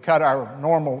 and we've cut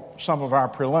some of our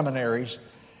preliminaries.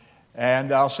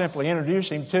 And I'll simply introduce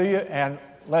him to you and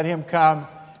let him come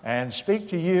and speak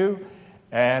to you,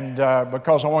 and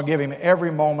because I want to give him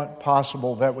every moment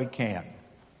possible that we can.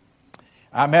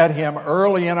 I met him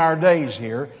early in our days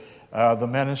here, the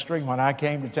ministry, when I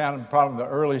came to town in probably the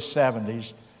early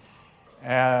 70s.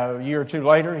 A year or two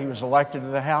later, he was elected to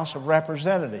the House of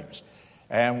Representatives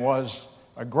and was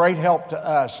a great help to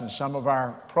us in some of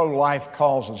our pro-life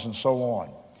causes and so on.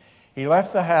 He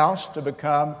left the House to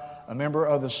become a member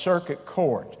of the Circuit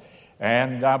Court,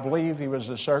 and I believe he was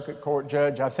a Circuit Court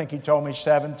judge, I think he told me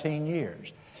 17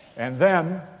 years. And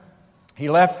then he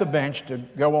left the bench to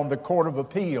go on the Court of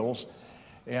Appeals,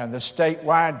 and the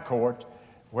statewide court,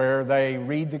 where they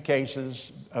read the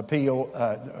cases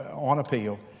on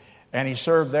appeal, and he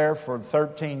served there for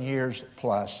 13 years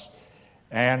plus,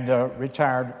 and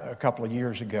retired a couple of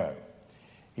years ago.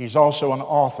 He's also an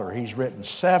author. He's written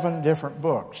 7 different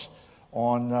books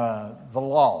on the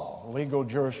law, legal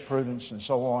jurisprudence, and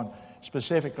so on,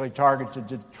 specifically targeted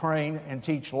to train and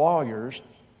teach lawyers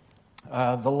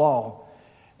the law.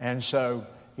 And so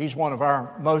he's one of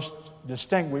our most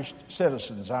distinguished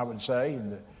citizens, I would say, in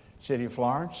the city of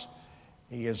Florence.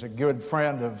 He is a good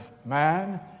friend of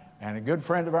mine and a good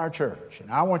friend of our church.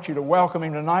 And I want you to welcome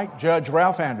him tonight, Judge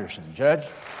Ralph Anderson. Judge,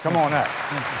 come on up.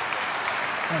 Thank you.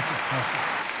 Thank you. Thank you.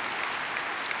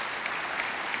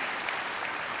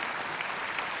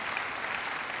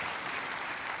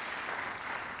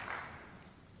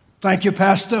 Thank you,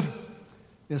 Pastor.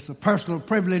 It's a personal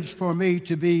privilege for me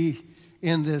to be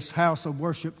in this house of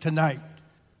worship tonight.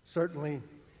 Certainly,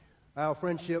 our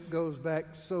friendship goes back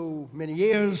so many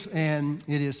years, and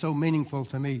it is so meaningful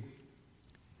to me.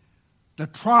 The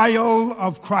trial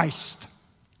of Christ.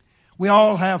 We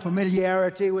all have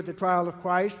familiarity with the trial of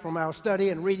Christ from our study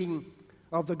and reading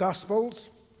of the Gospels.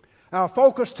 Our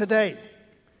focus today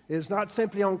is not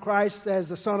simply on Christ as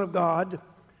the Son of God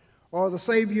or the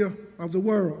Savior of the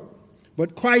world,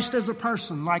 but Christ as a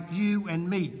person like you and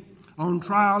me, on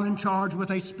trial and charged with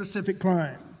a specific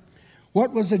crime.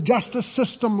 What was the justice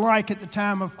system like at the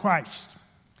time of Christ?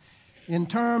 In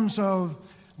terms of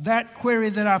that query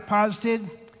that I posited,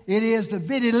 it is the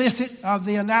videlicet of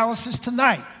the analysis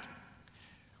tonight.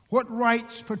 What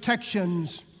rights,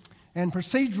 protections, and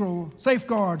procedural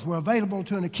safeguards were available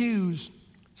to an accused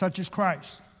such as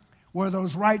Christ? Were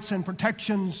those rights and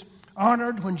protections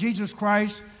honored when Jesus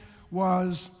Christ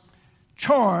was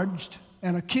charged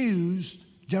and accused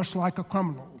just like a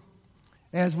criminal?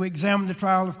 As we examine the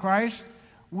trial of Christ,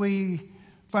 we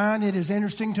find it is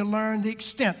interesting to learn the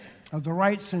extent of the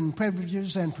rights and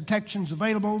privileges and protections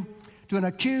available to an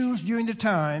accused during the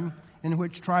time in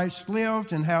which Christ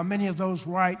lived, and how many of those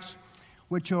rights,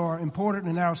 which are important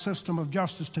in our system of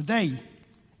justice today,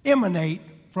 emanate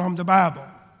from the Bible.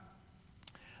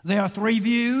 There are 3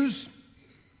 views,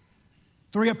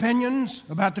 3 opinions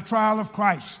about the trial of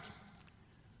Christ.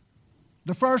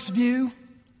 The first view,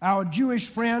 our Jewish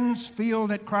friends feel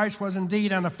that Christ was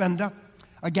indeed an offender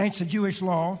against the Jewish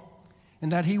law,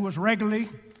 and that he was regularly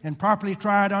and properly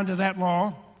tried under that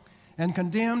law and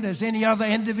condemned as any other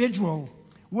individual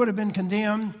would have been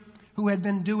condemned who had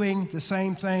been doing the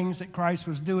same things that Christ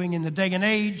was doing in the day and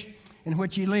age in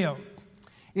which he lived.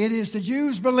 It is the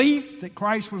Jews' belief that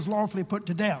Christ was lawfully put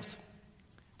to death.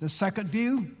 The second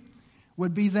view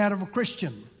would be that of a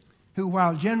Christian who,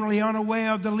 while generally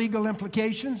unaware of the legal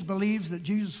implications, believes that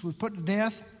Jesus was put to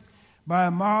death by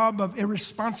a mob of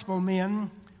irresponsible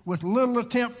men with little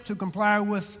attempt to comply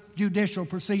with judicial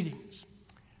proceedings.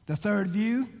 The third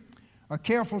view, a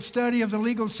careful study of the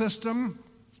legal system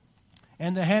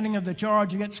and the handing of the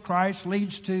charge against Christ,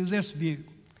 leads to this view,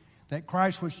 that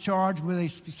Christ was charged with a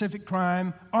specific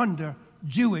crime under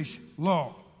Jewish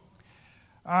law.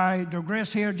 I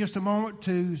digress here just a moment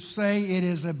to say it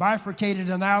is a bifurcated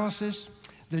analysis.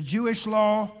 The Jewish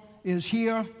law is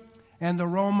here and the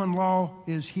Roman law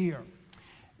is here.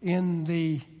 In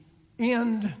the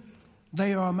end,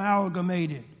 they are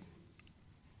amalgamated.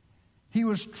 He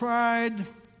was tried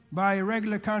by a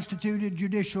regular constituted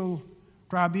judicial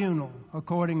tribunal,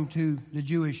 according to the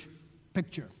Jewish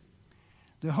picture.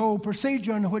 The whole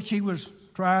procedure in which he was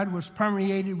tried was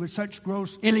permeated with such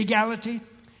gross illegality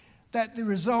that the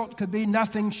result could be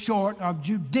nothing short of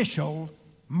judicial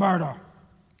murder.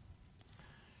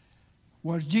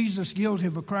 Was Jesus guilty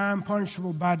of a crime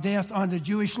punishable by death under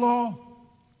Jewish law?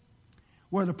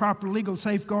 Were the proper legal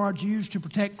safeguards used to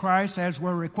protect Christ as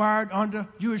were required under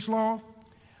Jewish law?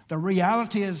 The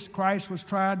reality is Christ was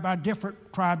tried by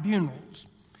different tribunals.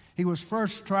 He was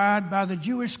first tried by the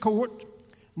Jewish court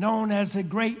known as the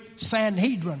Great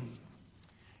Sanhedrin.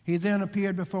 He then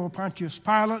appeared before Pontius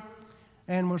Pilate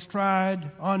and was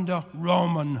tried under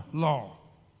Roman law.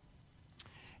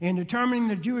 In determining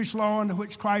the Jewish law under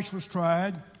which Christ was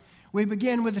tried, we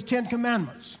begin with the Ten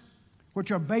Commandments, which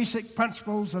are basic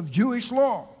principles of Jewish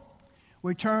law.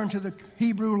 We turn to the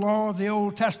Hebrew law of the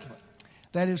Old Testament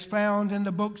that is found in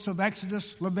the books of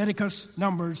Exodus, Leviticus,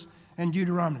 Numbers, and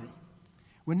Deuteronomy.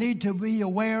 We need to be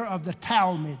aware of the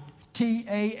Talmud,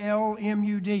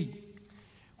 Talmud,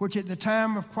 which at the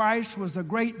time of Christ was the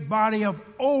great body of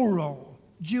oral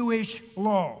Jewish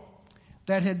law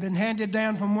that had been handed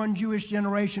down from one Jewish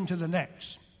generation to the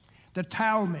next. The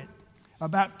Talmud,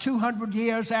 about 200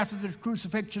 years after the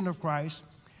crucifixion of Christ,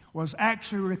 was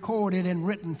actually recorded and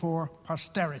written for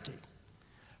posterity.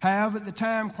 However, at the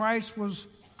time Christ was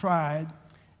tried,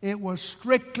 it was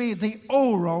strictly the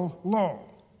oral law.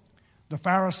 The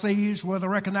Pharisees were the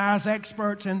recognized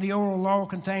experts in the oral law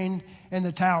contained in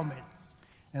the Talmud,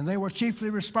 and they were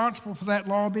chiefly responsible for that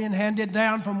law being handed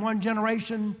down from one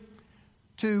generation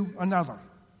to another.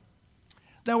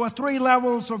 There were 3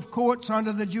 levels of courts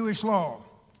under the Jewish law.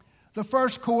 The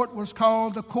first court was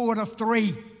called the Court of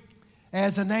Three.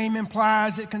 As the name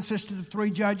implies, it consisted of 3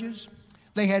 judges.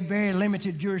 They had very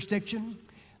limited jurisdiction.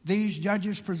 These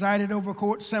judges presided over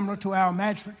courts similar to our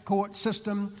magistrate court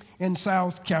system in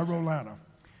South Carolina.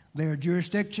 Their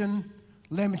jurisdiction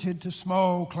limited to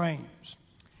small claims.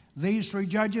 These 3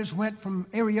 judges went from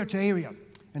area to area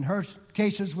and heard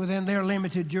cases within their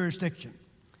limited jurisdiction.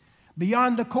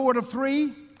 Beyond the Court of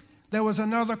Three, there was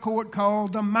another court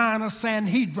called the Minor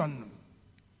Sanhedrin.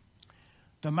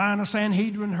 The Minor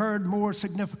Sanhedrin heard more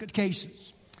significant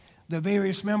cases. The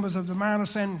various members of the Minor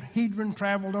Sanhedrin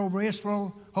traveled over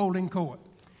Israel holding court.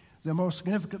 The most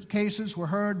significant cases were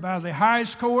heard by the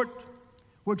highest court,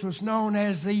 which was known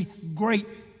as the Great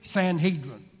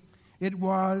Sanhedrin. It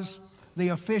was the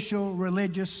official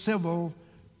religious, civil,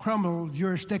 criminal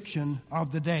jurisdiction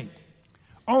of the day.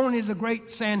 Only the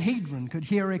Great Sanhedrin could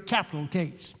hear a capital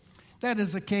case. That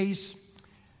is a case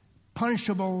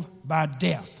punishable by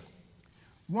death.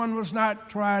 One was not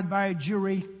tried by a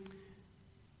jury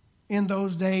in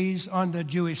those days under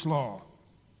Jewish law.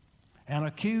 An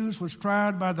accused was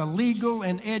tried by the legal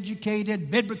and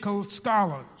educated biblical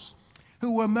scholars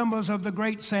who were members of the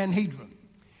Great Sanhedrin.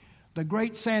 The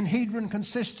Great Sanhedrin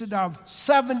consisted of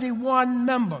 71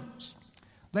 members.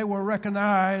 They were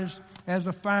recognized as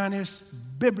the finest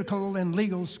biblical and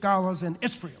legal scholars in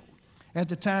Israel at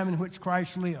the time in which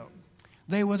Christ lived.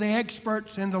 They were the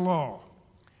experts in the law.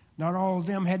 Not all of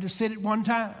them had to sit at one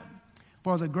time.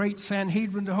 For the Great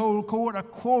Sanhedrin to hold court, a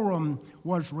quorum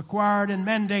was required and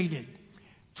mandated.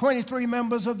 23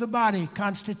 members of the body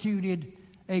constituted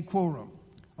a quorum.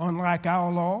 Unlike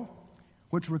our law,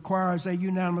 which requires a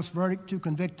unanimous verdict to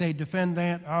convict a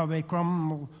defendant of a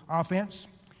criminal offense,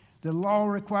 the law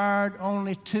required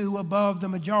only 2 above the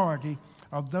majority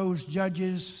of those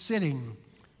judges sitting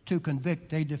to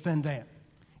convict a defendant.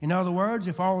 In other words,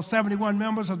 if all 71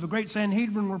 members of the Great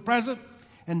Sanhedrin were present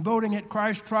and voting at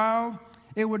Christ's trial,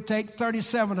 it would take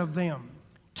 37 of them,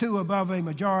 2 above a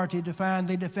majority, to find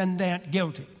the defendant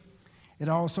guilty. It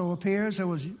also appears there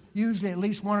was usually at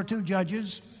least 1 or 2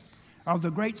 judges of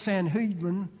the Great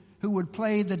Sanhedrin who would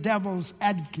play the devil's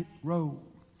advocate role.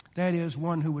 That is,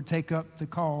 one who would take up the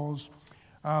cause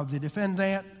of the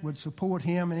defendant, would support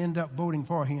him, and end up voting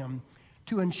for him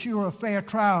to ensure a fair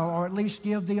trial, or at least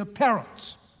give the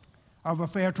appearance of a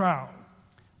fair trial.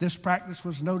 This practice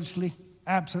was noticeably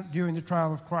absent during the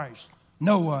trial of Christ.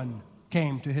 No one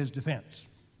came to his defense.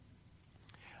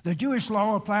 The Jewish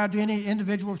law applied to any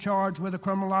individual charged with a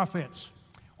criminal offense,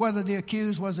 whether the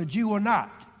accused was a Jew or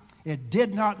not. It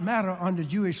did not matter under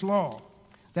Jewish law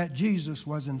that Jesus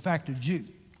was in fact a Jew.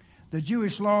 The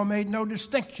Jewish law made no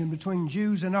distinction between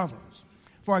Jews and others.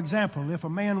 For example, if a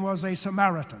man was a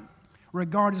Samaritan,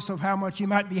 regardless of how much he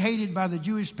might be hated by the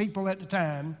Jewish people at the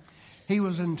time, he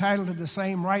was entitled to the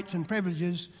same rights and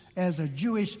privileges as a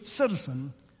Jewish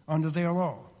citizen under their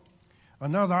law.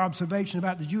 Another observation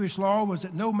about the Jewish law was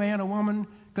that no man or woman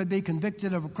could be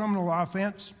convicted of a criminal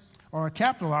offense or a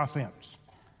capital offense,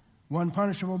 one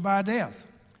punishable by death,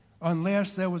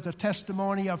 unless there was the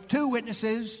testimony of 2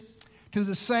 witnesses to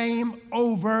the same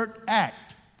overt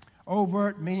act.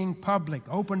 Overt meaning public,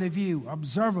 open to view,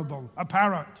 observable,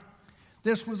 apparent.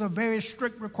 This was a very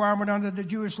strict requirement under the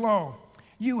Jewish law.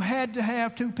 You had to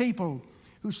have two people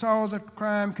who saw the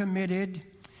crime committed,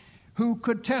 who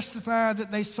could testify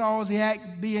that they saw the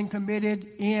act being committed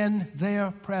in their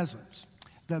presence.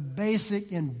 The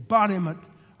basic embodiment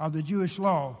of the Jewish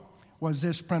law was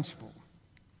this principle.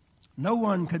 No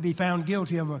one could be found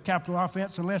guilty of a capital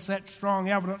offense unless that strong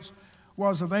evidence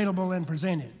was available and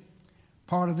presented.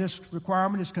 Part of this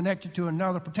requirement is connected to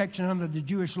another protection under the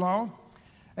Jewish law,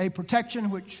 a protection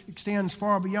which extends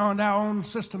far beyond our own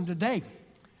system today.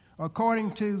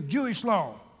 According to Jewish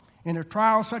law, in a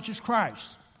trial such as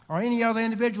Christ, or any other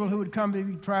individual who would come to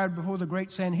be tried before the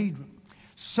great Sanhedrin,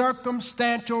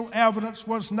 circumstantial evidence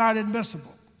was not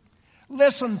admissible.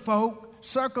 Listen, folk,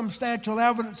 circumstantial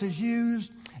evidence is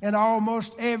used in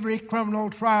almost every criminal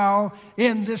trial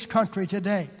in this country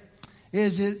today.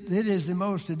 It is the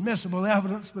most admissible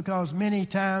evidence because many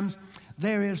times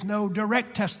there is no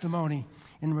direct testimony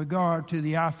in regard to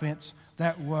the offense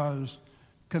that was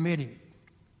committed.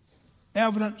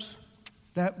 Evidence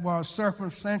that was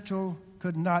circumstantial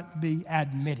could not be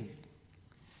admitted.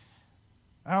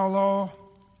 Our law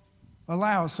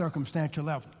allows circumstantial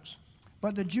evidence,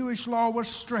 but the Jewish law was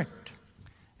strict.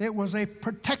 It was a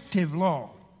protective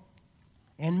law.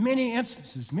 In many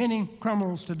instances, many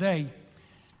criminals today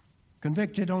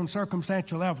convicted on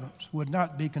circumstantial evidence would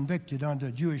not be convicted under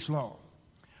Jewish law.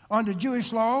 Under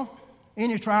Jewish law,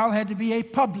 any trial had to be a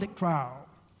public trial.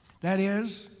 That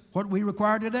is what we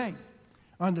require today.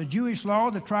 Under Jewish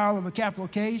law, the trial of a capital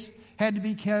case had to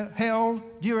be held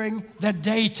during the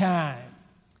daytime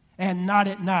and not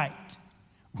at night.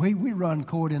 We run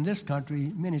court in this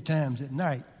country many times at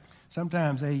night.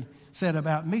 Sometimes they said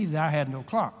about me that I had no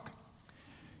clock.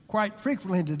 Quite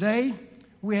frequently today,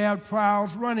 we have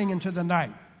trials running into the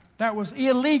night. That was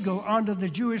illegal under the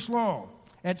Jewish law.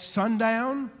 At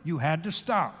sundown, you had to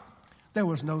stop. There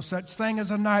was no such thing as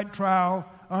a night trial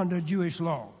under Jewish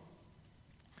law.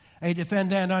 A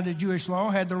defendant under Jewish law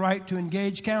had the right to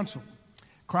engage counsel.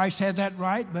 Christ had that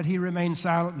right, but he remained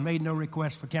silent and made no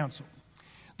request for counsel.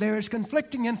 There is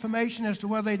conflicting information as to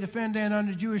whether a defendant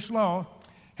under Jewish law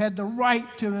had the right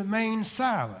to remain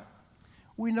silent.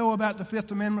 We know about the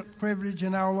Fifth Amendment privilege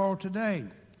in our law today.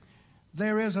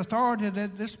 There is authority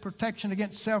that this protection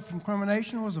against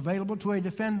self-incrimination was available to a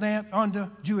defendant under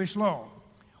Jewish law.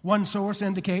 One source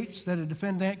indicates that a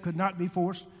defendant could not be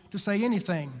forced to say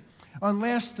anything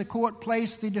unless the court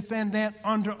placed the defendant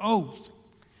under oath.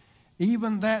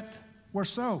 Even that were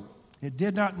so, it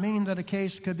did not mean that a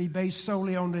case could be based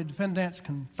solely on the defendant's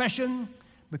confession,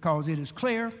 because it is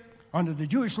clear under the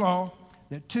Jewish law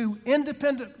that two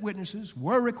independent witnesses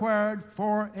were required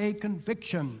for a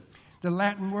conviction. The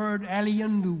Latin word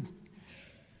aliendu,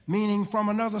 meaning from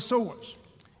another source,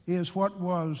 is what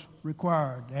was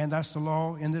required. And that's the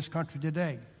law in this country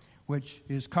today, which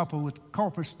is coupled with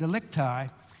corpus delicti,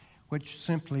 which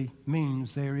simply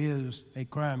means there is a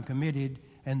crime committed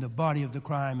and the body of the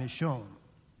crime is shown.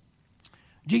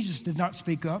 Jesus did not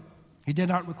speak up. He did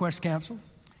not request counsel.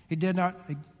 He did not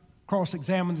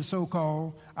cross-examine the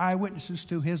so-called eyewitnesses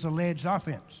to his alleged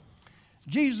offense.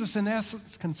 Jesus, in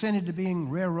essence, consented to being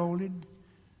railroaded,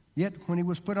 yet when he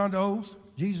was put under oath,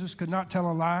 Jesus could not tell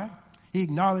a lie. He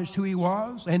acknowledged who he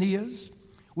was and is.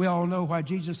 We all know why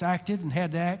Jesus acted and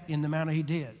had to act in the manner he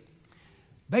did.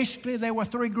 Basically, there were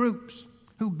three groups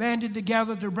who banded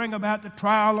together to bring about the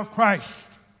trial of Christ.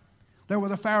 There were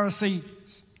the Pharisees,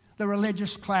 the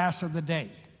religious class of the day.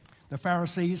 The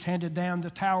Pharisees handed down the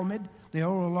Talmud, the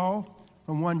oral law,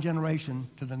 from one generation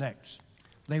to the next.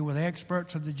 They were the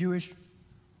experts of the Jewish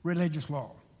religious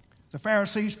law. The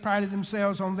Pharisees prided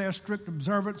themselves on their strict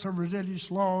observance of religious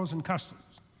laws and customs.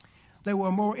 They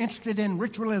were more interested in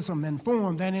ritualism and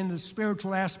form than in the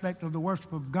spiritual aspect of the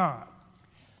worship of God.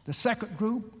 The second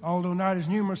group, although not as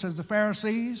numerous as the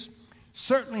Pharisees,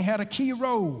 certainly had a key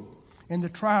role in the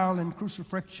trial and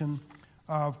crucifixion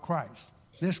of Christ.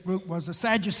 This group was the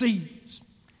Sadducees.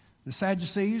 The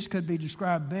Sadducees could be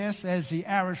described best as the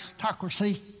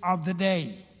aristocracy of the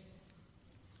day.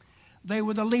 They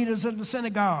were the leaders of the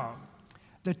synagogue.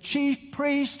 The chief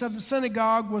priest of the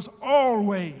synagogue was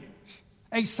always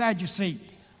a Sadducee.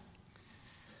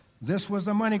 This was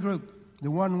the money group,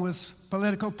 the one with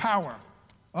political power.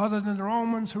 Other than the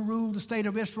Romans who ruled the state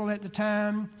of Israel at the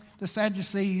time, the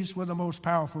Sadducees were the most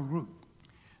powerful group.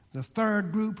 The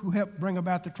third group who helped bring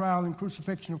about the trial and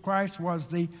crucifixion of Christ was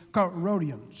the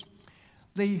Herodians.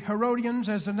 The Herodians,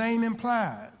 as the name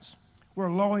implies, were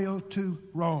loyal to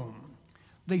Rome.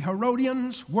 The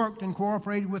Herodians worked and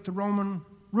cooperated with the Roman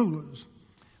rulers.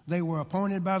 They were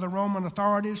appointed by the Roman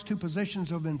authorities to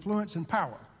positions of influence and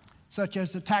power, such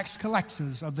as the tax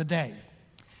collectors of the day.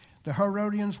 The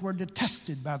Herodians were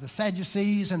detested by the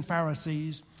Sadducees and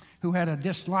Pharisees who had a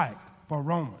dislike for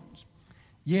Romans.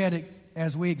 Yet,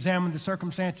 as we examine the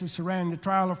circumstances surrounding the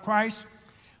trial of Christ,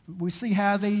 we see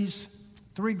how these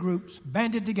three groups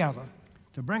banded together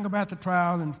to bring about the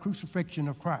trial and crucifixion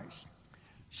of Christ.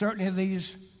 Certainly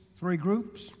these three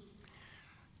groups,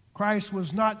 Christ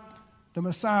was not the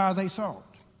Messiah they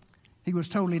sought. He was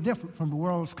totally different from the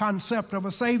world's concept of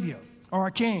a Savior or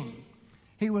a King.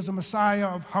 He was a Messiah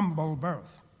of humble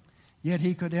birth. Yet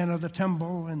he could enter the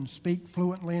temple and speak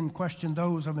fluently and question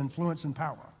those of influence and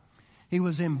power. He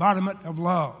was the embodiment of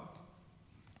love.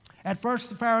 At first,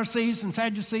 the Pharisees and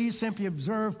Sadducees simply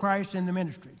observed Christ in the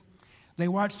ministry. They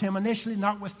watched him initially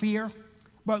not with fear,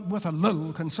 but with a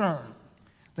little concern.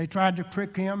 They tried to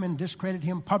trick him and discredit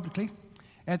him publicly.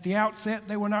 At the outset,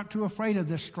 they were not too afraid of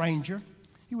this stranger.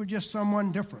 He was just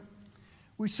someone different.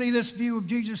 We see this view of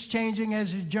Jesus changing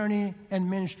as his journey and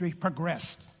ministry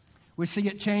progressed. We see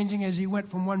it changing as he went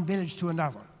from one village to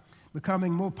another,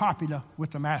 becoming more popular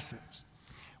with the masses.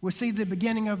 We see the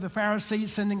beginning of the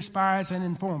Pharisees sending spies and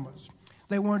informers.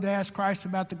 They wanted to ask Christ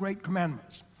about the great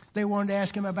commandments. They wanted to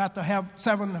ask him about the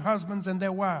 7 husbands and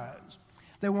their wives.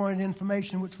 They wanted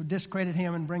information which would discredit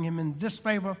him and bring him in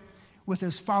disfavor with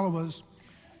his followers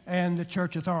and the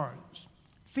church authorities.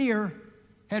 Fear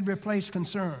had replaced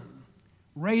concern.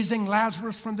 Raising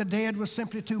Lazarus from the dead was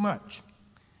simply too much.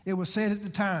 It was said at the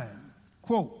time,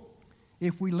 quote,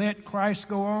 "If we let Christ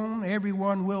go on,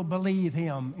 everyone will believe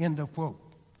him," end of quote.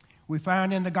 We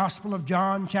find in the Gospel of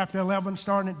John, chapter 11,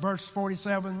 starting at verse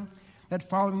 47, that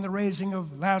following the raising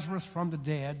of Lazarus from the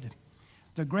dead,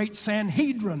 the great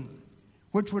Sanhedrin,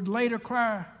 which would later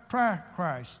try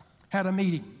Christ, had a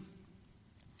meeting.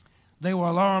 They were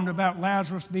alarmed about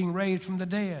Lazarus being raised from the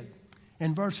dead.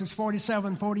 In verses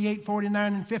 47, 48,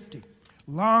 49, and 50,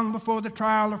 long before the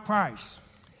trial of Christ,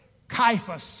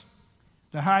 Caiaphas,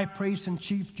 the high priest and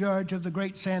chief judge of the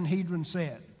great Sanhedrin,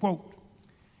 said, quote,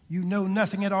 "You know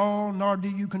nothing at all, nor do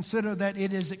you consider that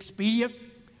it is expedient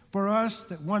for us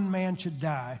that one man should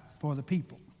die for the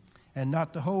people, and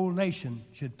not the whole nation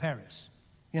should perish."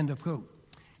 End of quote.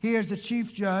 Here's the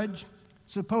chief judge,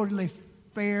 supposedly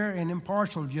fair and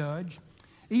impartial judge,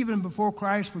 even before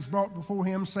Christ was brought before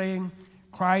him, saying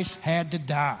Christ had to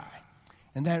die,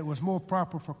 and that it was more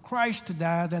proper for Christ to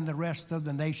die than the rest of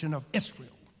the nation of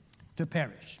Israel to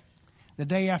perish. The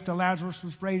day after Lazarus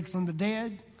was raised from the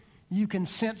dead, you can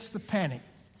sense the panic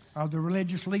of the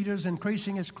religious leaders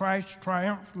increasing as Christ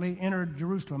triumphantly entered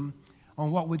Jerusalem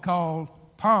on what we call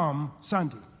Palm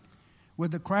Sunday,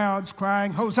 with the crowds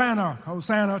crying, "Hosanna,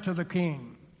 Hosanna to the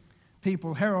King."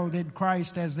 People heralded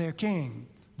Christ as their king,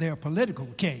 their political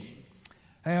king.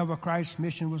 However, Christ's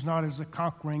mission was not as a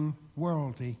conquering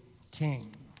worldly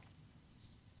king.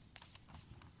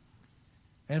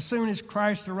 As soon as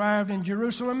Christ arrived in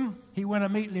Jerusalem, he went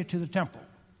immediately to the temple.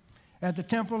 At the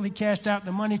temple, he cast out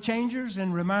the money changers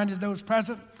and reminded those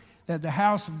present that the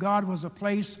house of God was a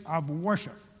place of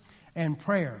worship and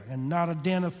prayer and not a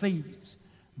den of thieves.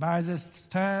 By this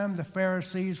time, the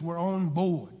Pharisees were on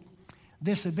board.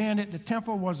 This event at the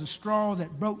temple was a straw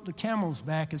that broke the camel's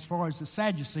back as far as the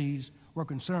Sadducees were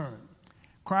concerned.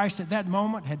 Christ at that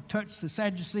moment had touched the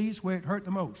Sadducees where it hurt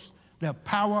the most, their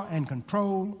power and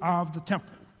control of the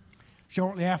temple.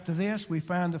 Shortly after this, we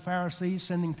find the Pharisees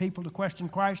sending people to question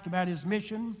Christ about his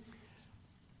mission,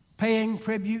 paying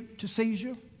tribute to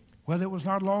Caesar, whether it was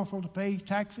not lawful to pay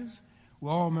taxes. We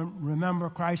all remember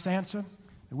Christ's answer,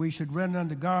 that we should render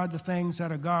unto God the things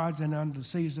that are God's and unto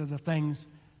Caesar the things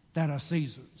that are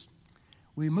Caesar's.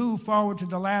 We move forward to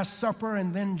the Last Supper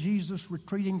and then Jesus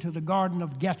retreating to the Garden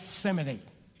of Gethsemane.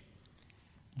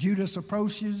 Judas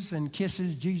approaches and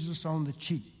kisses Jesus on the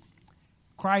cheek.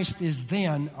 Christ is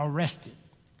then arrested,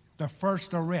 the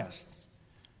first arrest.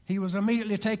 He was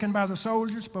immediately taken by the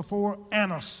soldiers before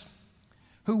Annas,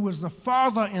 who was the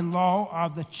father-in-law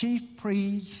of the chief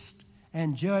priest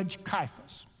and judge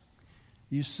Caiaphas.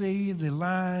 You see the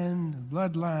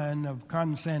bloodline of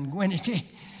consanguinity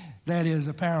that is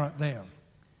apparent there.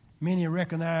 Many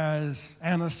recognize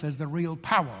Annas as the real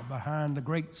power behind the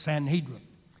great Sanhedrin.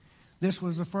 This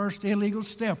was the first illegal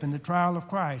step in the trial of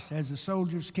Christ, as the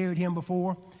soldiers carried him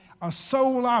before a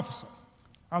sole officer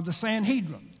of the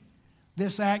Sanhedrin.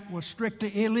 This act was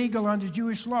strictly illegal under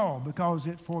Jewish law because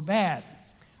it forbade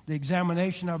the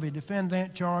examination of a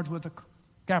defendant charged with a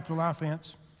capital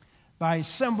offense by a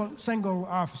single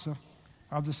officer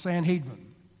of the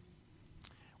Sanhedrin.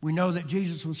 We know that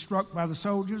Jesus was struck by the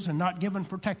soldiers and not given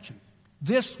protection.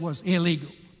 This was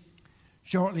illegal.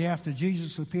 Shortly after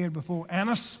Jesus appeared before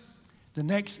Annas, the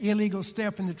next illegal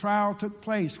step in the trial took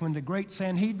place when the great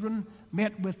Sanhedrin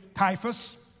met with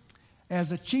Caiaphas as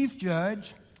the chief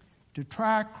judge to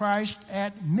try Christ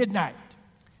at midnight.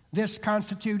 This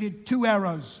constituted two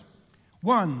errors.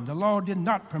 One, the law did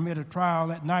not permit a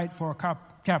trial at night for a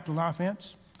capital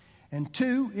offense. And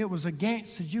two, it was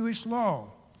against the Jewish law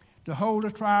to hold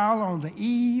a trial on the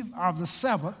eve of the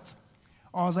Sabbath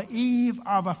or the eve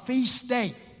of a feast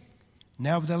day.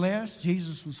 Nevertheless,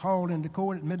 Jesus was hauled into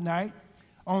court at midnight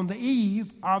on the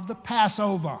eve of the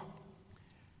Passover.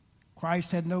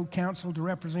 Christ had no counsel to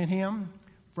represent him.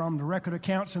 From the record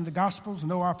accounts in the Gospels,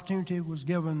 no opportunity was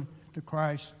given to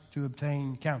Christ to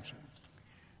obtain counsel.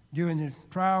 During the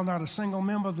trial, not a single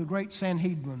member of the great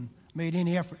Sanhedrin made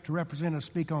any effort to represent or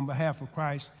speak on behalf of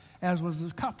Christ, as was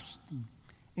the custom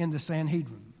in the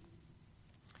Sanhedrin.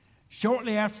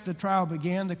 Shortly after the trial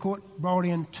began, the court brought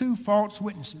in two false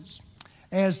witnesses.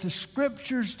 As the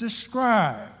Scriptures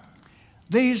describe,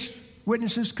 these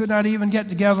witnesses could not even get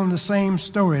together on the same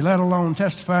story, let alone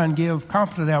testify and give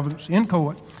competent evidence in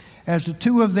court as the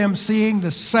two of them seeing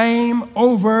the same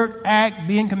overt act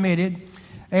being committed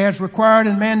as required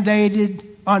and mandated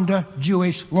under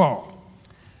Jewish law.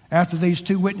 After these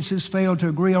two witnesses failed to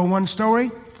agree on one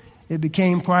story, it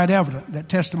became quite evident that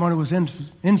testimony was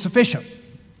insufficient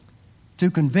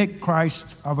to convict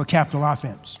Christ of a capital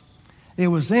offense. It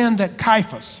was then that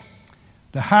Caiaphas,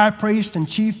 the high priest and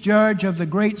chief judge of the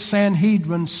great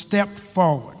Sanhedrin, stepped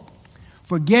forward,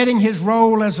 forgetting his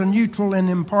role as a neutral and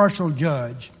impartial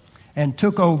judge, and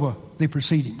took over the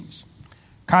proceedings.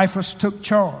 Caiaphas took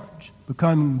charge,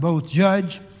 becoming both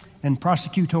judge and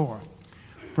prosecutor.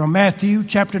 From Matthew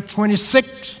chapter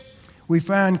 26, we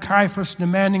find Caiaphas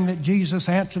demanding that Jesus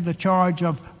answer the charge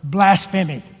of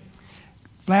blasphemy.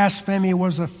 Blasphemy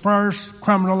was the first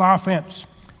criminal offense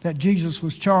that Jesus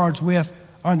was charged with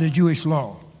under Jewish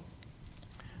law.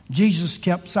 Jesus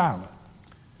kept silent.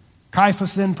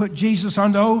 Caiaphas then put Jesus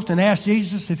under oath and asked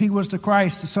Jesus if he was the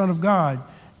Christ, the Son of God.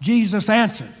 Jesus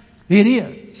answered, "It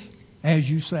is, as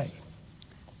you say."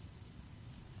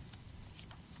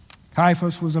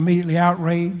 Caiaphas was immediately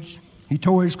outraged. He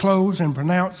tore his clothes and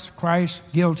pronounced Christ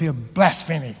guilty of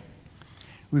blasphemy.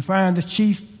 We find the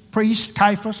chief priest,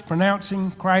 Caiaphas,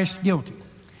 pronouncing Christ guilty.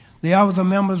 The other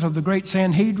members of the great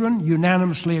Sanhedrin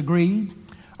unanimously agreed,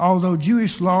 although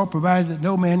Jewish law provided that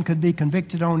no man could be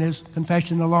convicted on his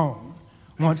confession alone,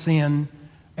 once in,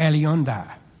 aliun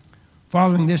die.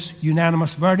 Following this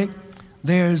unanimous verdict,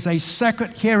 there is a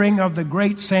second hearing of the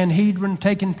great Sanhedrin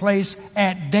taking place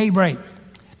at daybreak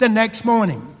the next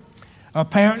morning.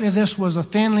 Apparently, this was a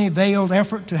thinly veiled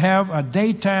effort to have a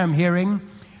daytime hearing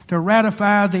to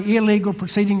ratify the illegal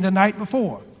proceeding the night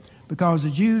before, because the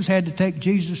Jews had to take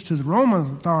Jesus to the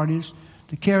Roman authorities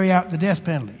to carry out the death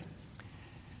penalty.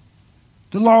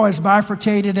 The law is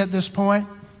bifurcated at this point.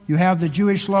 You have the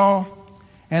Jewish law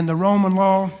and the Roman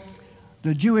law.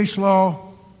 The Jewish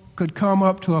law could come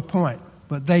up to a point,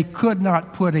 but they could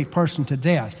not put a person to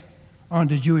death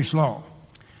under Jewish law.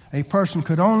 A person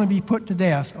could only be put to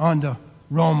death under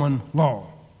Roman law.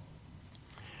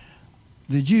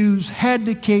 The Jews had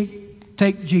to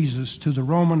take Jesus to the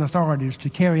Roman authorities to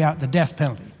carry out the death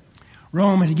penalty.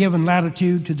 Rome had given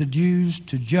latitude to the Jews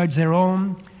to judge their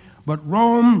own, but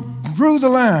Rome drew the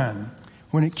line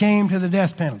when it came to the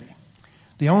death penalty.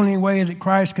 The only way that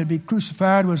Christ could be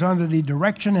crucified was under the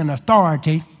direction and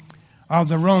authority of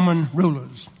the Roman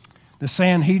rulers. The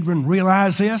Sanhedrin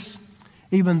realized this,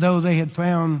 even though they had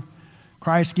found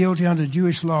Christ guilty under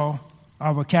Jewish law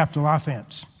of a capital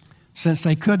offense. Since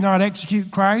they could not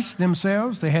execute Christ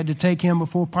themselves, they had to take him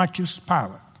before Pontius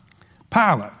Pilate.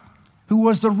 Pilate, who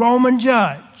was the Roman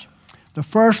judge, the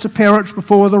first appearance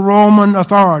before the Roman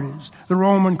authorities, the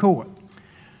Roman court.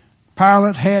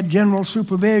 Pilate had general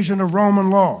supervision of Roman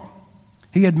law.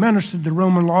 He administered the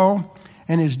Roman law,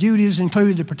 and his duties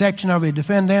included the protection of a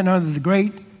defendant under the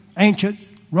great ancient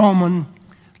Roman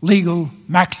legal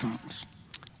maxims,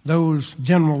 those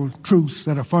general truths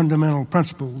that are fundamental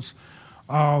principles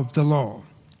of the law.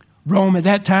 Rome at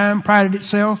that time prided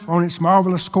itself on its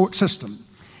marvelous court system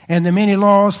and the many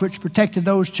laws which protected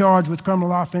those charged with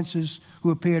criminal offenses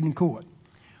who appeared in court.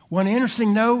 One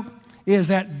interesting note is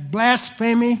that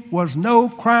blasphemy was no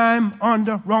crime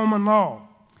under Roman law.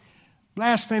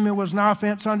 Blasphemy was an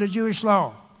offense under Jewish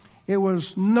law. It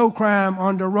was no crime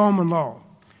under Roman law.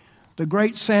 The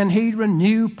great Sanhedrin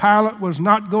knew Pilate was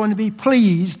not going to be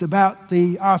pleased about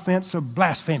the offense of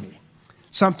blasphemy,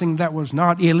 something that was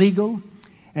not illegal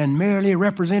and merely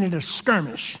represented a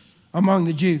skirmish among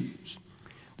the Jews.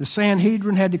 The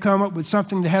Sanhedrin had to come up with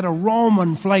something that had a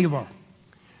Roman flavor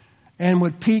and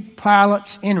would pique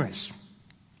Pilate's interest.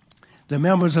 The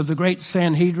members of the great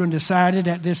Sanhedrin decided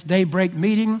at this daybreak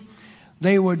meeting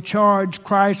they would charge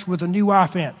Christ with a new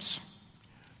offense,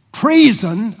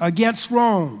 treason against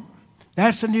Rome.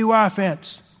 That's the new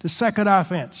offense, the second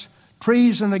offense,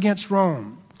 treason against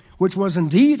Rome, which was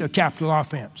indeed a capital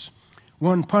offense,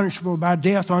 one punishable by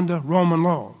death under Roman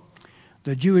law.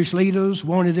 The Jewish leaders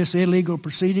wanted this illegal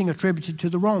proceeding attributed to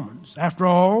the Romans. After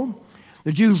all,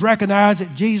 the Jews recognized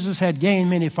that Jesus had gained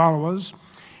many followers,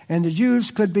 and the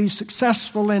Jews could be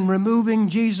successful in removing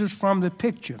Jesus from the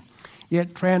picture,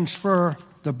 yet transfer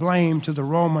the blame to the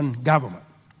Roman government.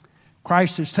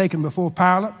 Christ is taken before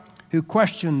Pilate, who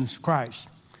questions Christ.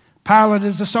 Pilate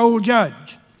is the sole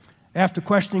judge. After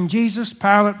questioning Jesus,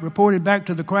 Pilate reported back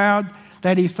to the crowd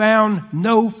that he found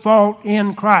no fault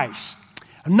in Christ.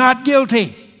 Not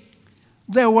guilty.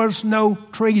 There was no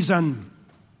treason.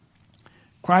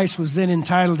 Christ was then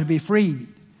entitled to be freed,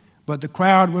 but the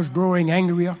crowd was growing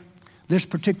angrier. This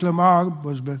particular mob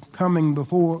was becoming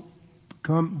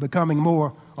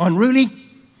more unruly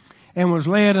and was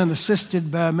led and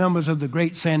assisted by members of the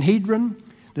great Sanhedrin,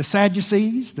 the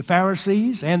Sadducees, the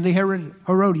Pharisees, and the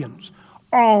Herodians.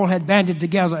 All had banded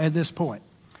together at this point.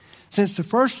 Since the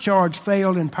first charge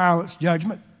failed in Pilate's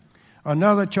judgment,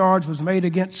 another charge was made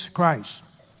against Christ.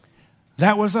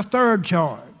 That was the third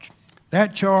charge.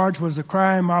 That charge was the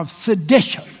crime of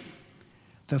sedition.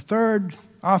 The third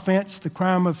offense, the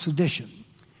crime of sedition,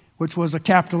 which was a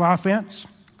capital offense.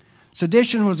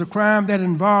 Sedition was a crime that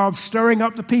involved stirring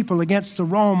up the people against the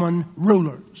Roman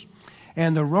rulers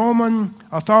and the Roman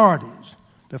authorities.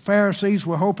 The Pharisees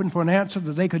were hoping for an answer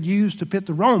that they could use to pit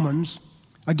the Romans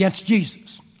against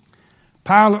Jesus.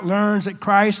 Pilate learns that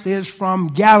Christ is from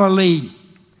Galilee.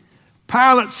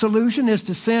 Pilate's solution is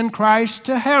to send Christ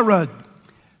to Herod,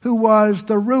 who was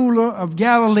the ruler of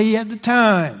Galilee at the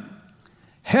time.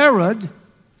 Herod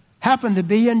happened to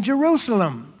be in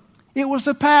Jerusalem. It was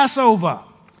the Passover.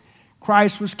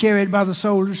 Christ was carried by the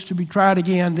soldiers to be tried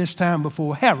again, this time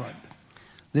before Herod.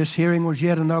 This hearing was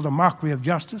yet another mockery of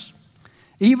justice.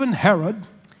 Even Herod,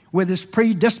 with his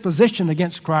predisposition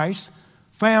against Christ,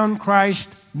 found Christ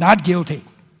not guilty.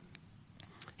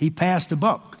 He passed the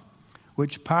buck,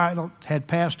 which Pilate had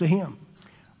passed to him,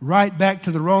 right back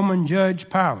to the Roman judge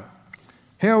Pilate.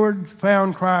 Herod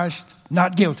found Christ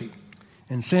not guilty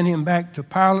and sent him back to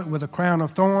Pilate with a crown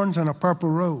of thorns and a purple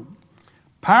robe.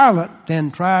 Pilate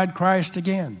then tried Christ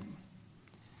again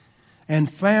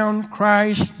and found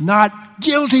Christ not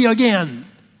guilty again.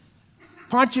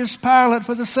 Pontius Pilate,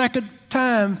 for the second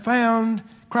time, found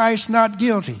Christ not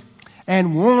guilty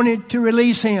and wanted to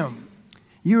release him.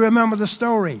 You remember the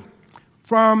story.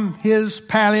 From his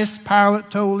palace, Pilate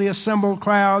told the assembled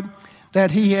crowd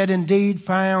that he had indeed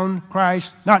found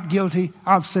Christ not guilty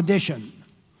of sedition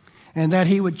and that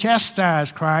he would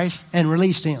chastise Christ and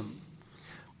release him.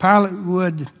 Pilate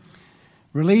would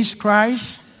release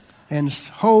Christ and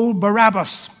hold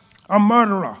Barabbas, a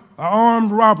murderer, an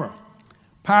armed robber.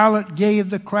 Pilate gave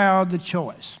the crowd the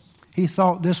choice. He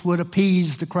thought this would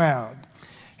appease the crowd.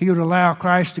 He would allow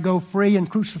Christ to go free and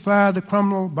crucify the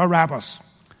criminal Barabbas.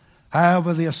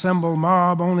 However, the assembled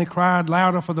mob only cried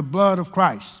louder for the blood of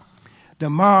Christ. The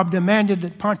mob demanded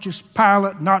that Pontius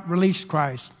Pilate not release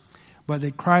Christ, but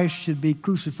that Christ should be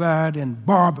crucified and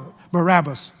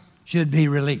Barabbas should be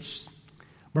released.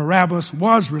 Barabbas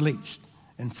was released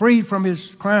and freed from his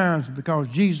crimes because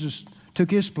Jesus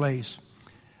took his place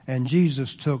and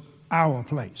Jesus took our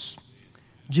place.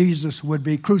 Jesus would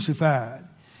be crucified.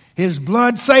 His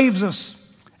blood saves us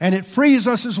and it frees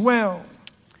us as well.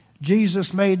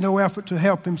 Jesus made no effort to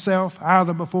help himself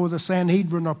either before the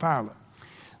Sanhedrin or Pilate.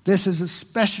 This is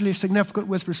especially significant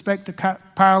with respect to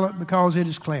Pilate because it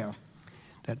is clear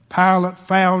that Pilate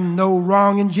found no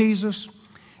wrong in Jesus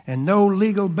and no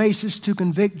legal basis to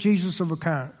convict Jesus of a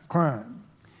crime.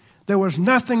 There was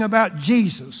nothing about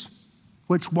Jesus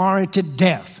which warranted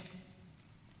death.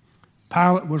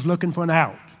 Pilate was looking for an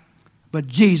out, but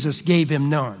Jesus gave him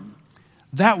none.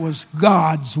 That was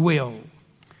God's will.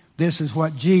 This is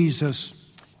what Jesus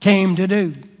came to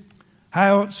do.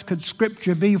 How else could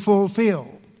Scripture be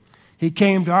fulfilled? He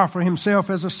came to offer himself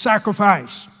as a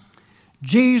sacrifice.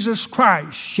 Jesus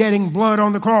Christ shedding blood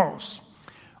on the cross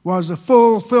was the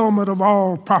fulfillment of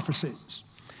all prophecies.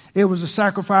 It was a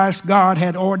sacrifice God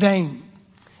had ordained.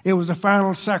 It was the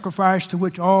final sacrifice to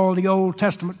which all the Old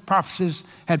Testament prophecies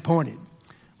had pointed.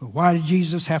 But why did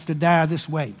Jesus have to die this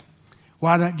way?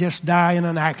 Why not just die in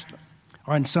an accident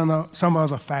or in some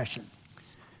other fashion?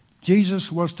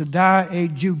 Jesus was to die a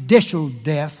judicial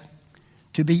death,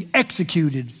 to be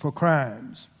executed for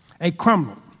crimes, a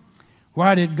criminal.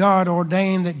 Why did God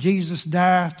ordain that Jesus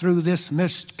die through this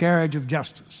miscarriage of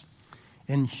justice?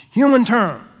 In human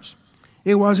terms,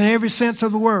 it was in every sense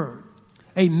of the word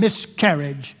a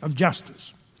miscarriage of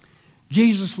justice.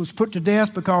 Jesus was put to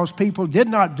death because people did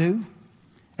not do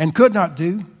and could not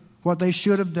do what they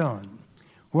should have done.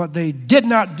 What they did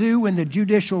not do in the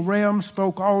judicial realm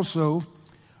spoke also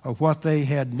of what they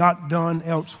had not done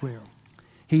elsewhere.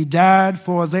 He died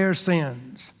for their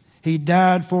sins. He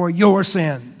died for your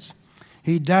sins.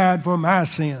 He died for my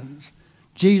sins.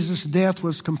 Jesus' death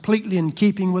was completely in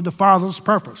keeping with the Father's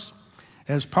purpose.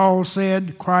 As Paul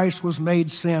said, Christ was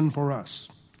made sin for us.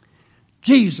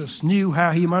 Jesus knew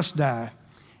how he must die,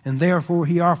 and therefore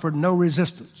he offered no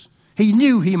resistance. He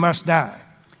knew he must die,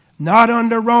 not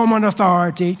under Roman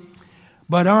authority,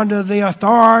 but under the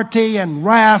authority and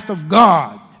wrath of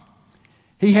God.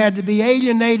 He had to be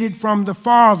alienated from the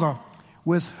Father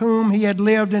with whom he had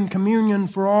lived in communion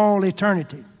for all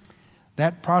eternity.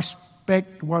 That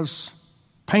prospect was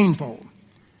painful.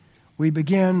 We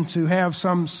begin to have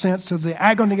some sense of the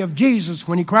agony of Jesus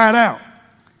when he cried out,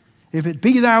 "If it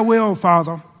be thy will,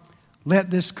 Father,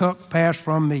 let this cup pass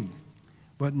from me.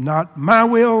 But not my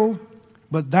will,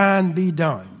 but thine be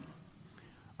done."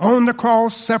 On the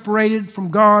cross, separated from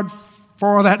God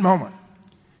for that moment,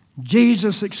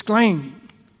 Jesus exclaimed,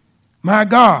 "My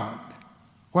God,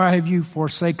 why have you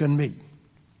forsaken me?"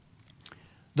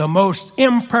 The most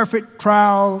imperfect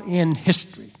trial in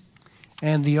history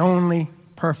and the only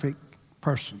perfect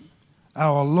person,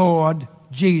 our Lord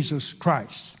Jesus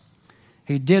Christ.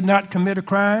 He did not commit a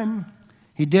crime.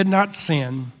 He did not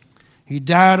sin. He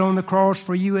died on the cross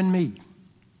for you and me.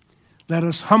 Let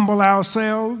us humble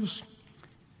ourselves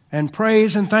and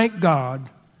praise and thank God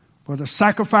for the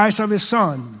sacrifice of his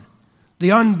Son, the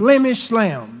unblemished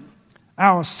Lamb,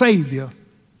 our Savior,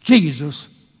 Jesus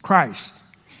Christ.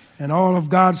 And all of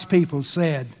God's people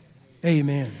said,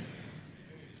 amen.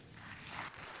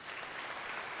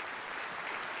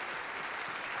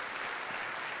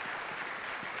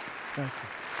 Thank you.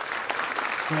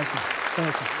 Thank you. Thank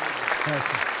you. Thank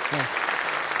you. Thank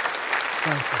you.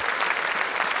 Thank you.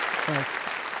 Thank you.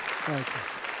 Thank you.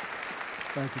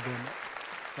 Thank you very much.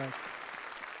 Thank you.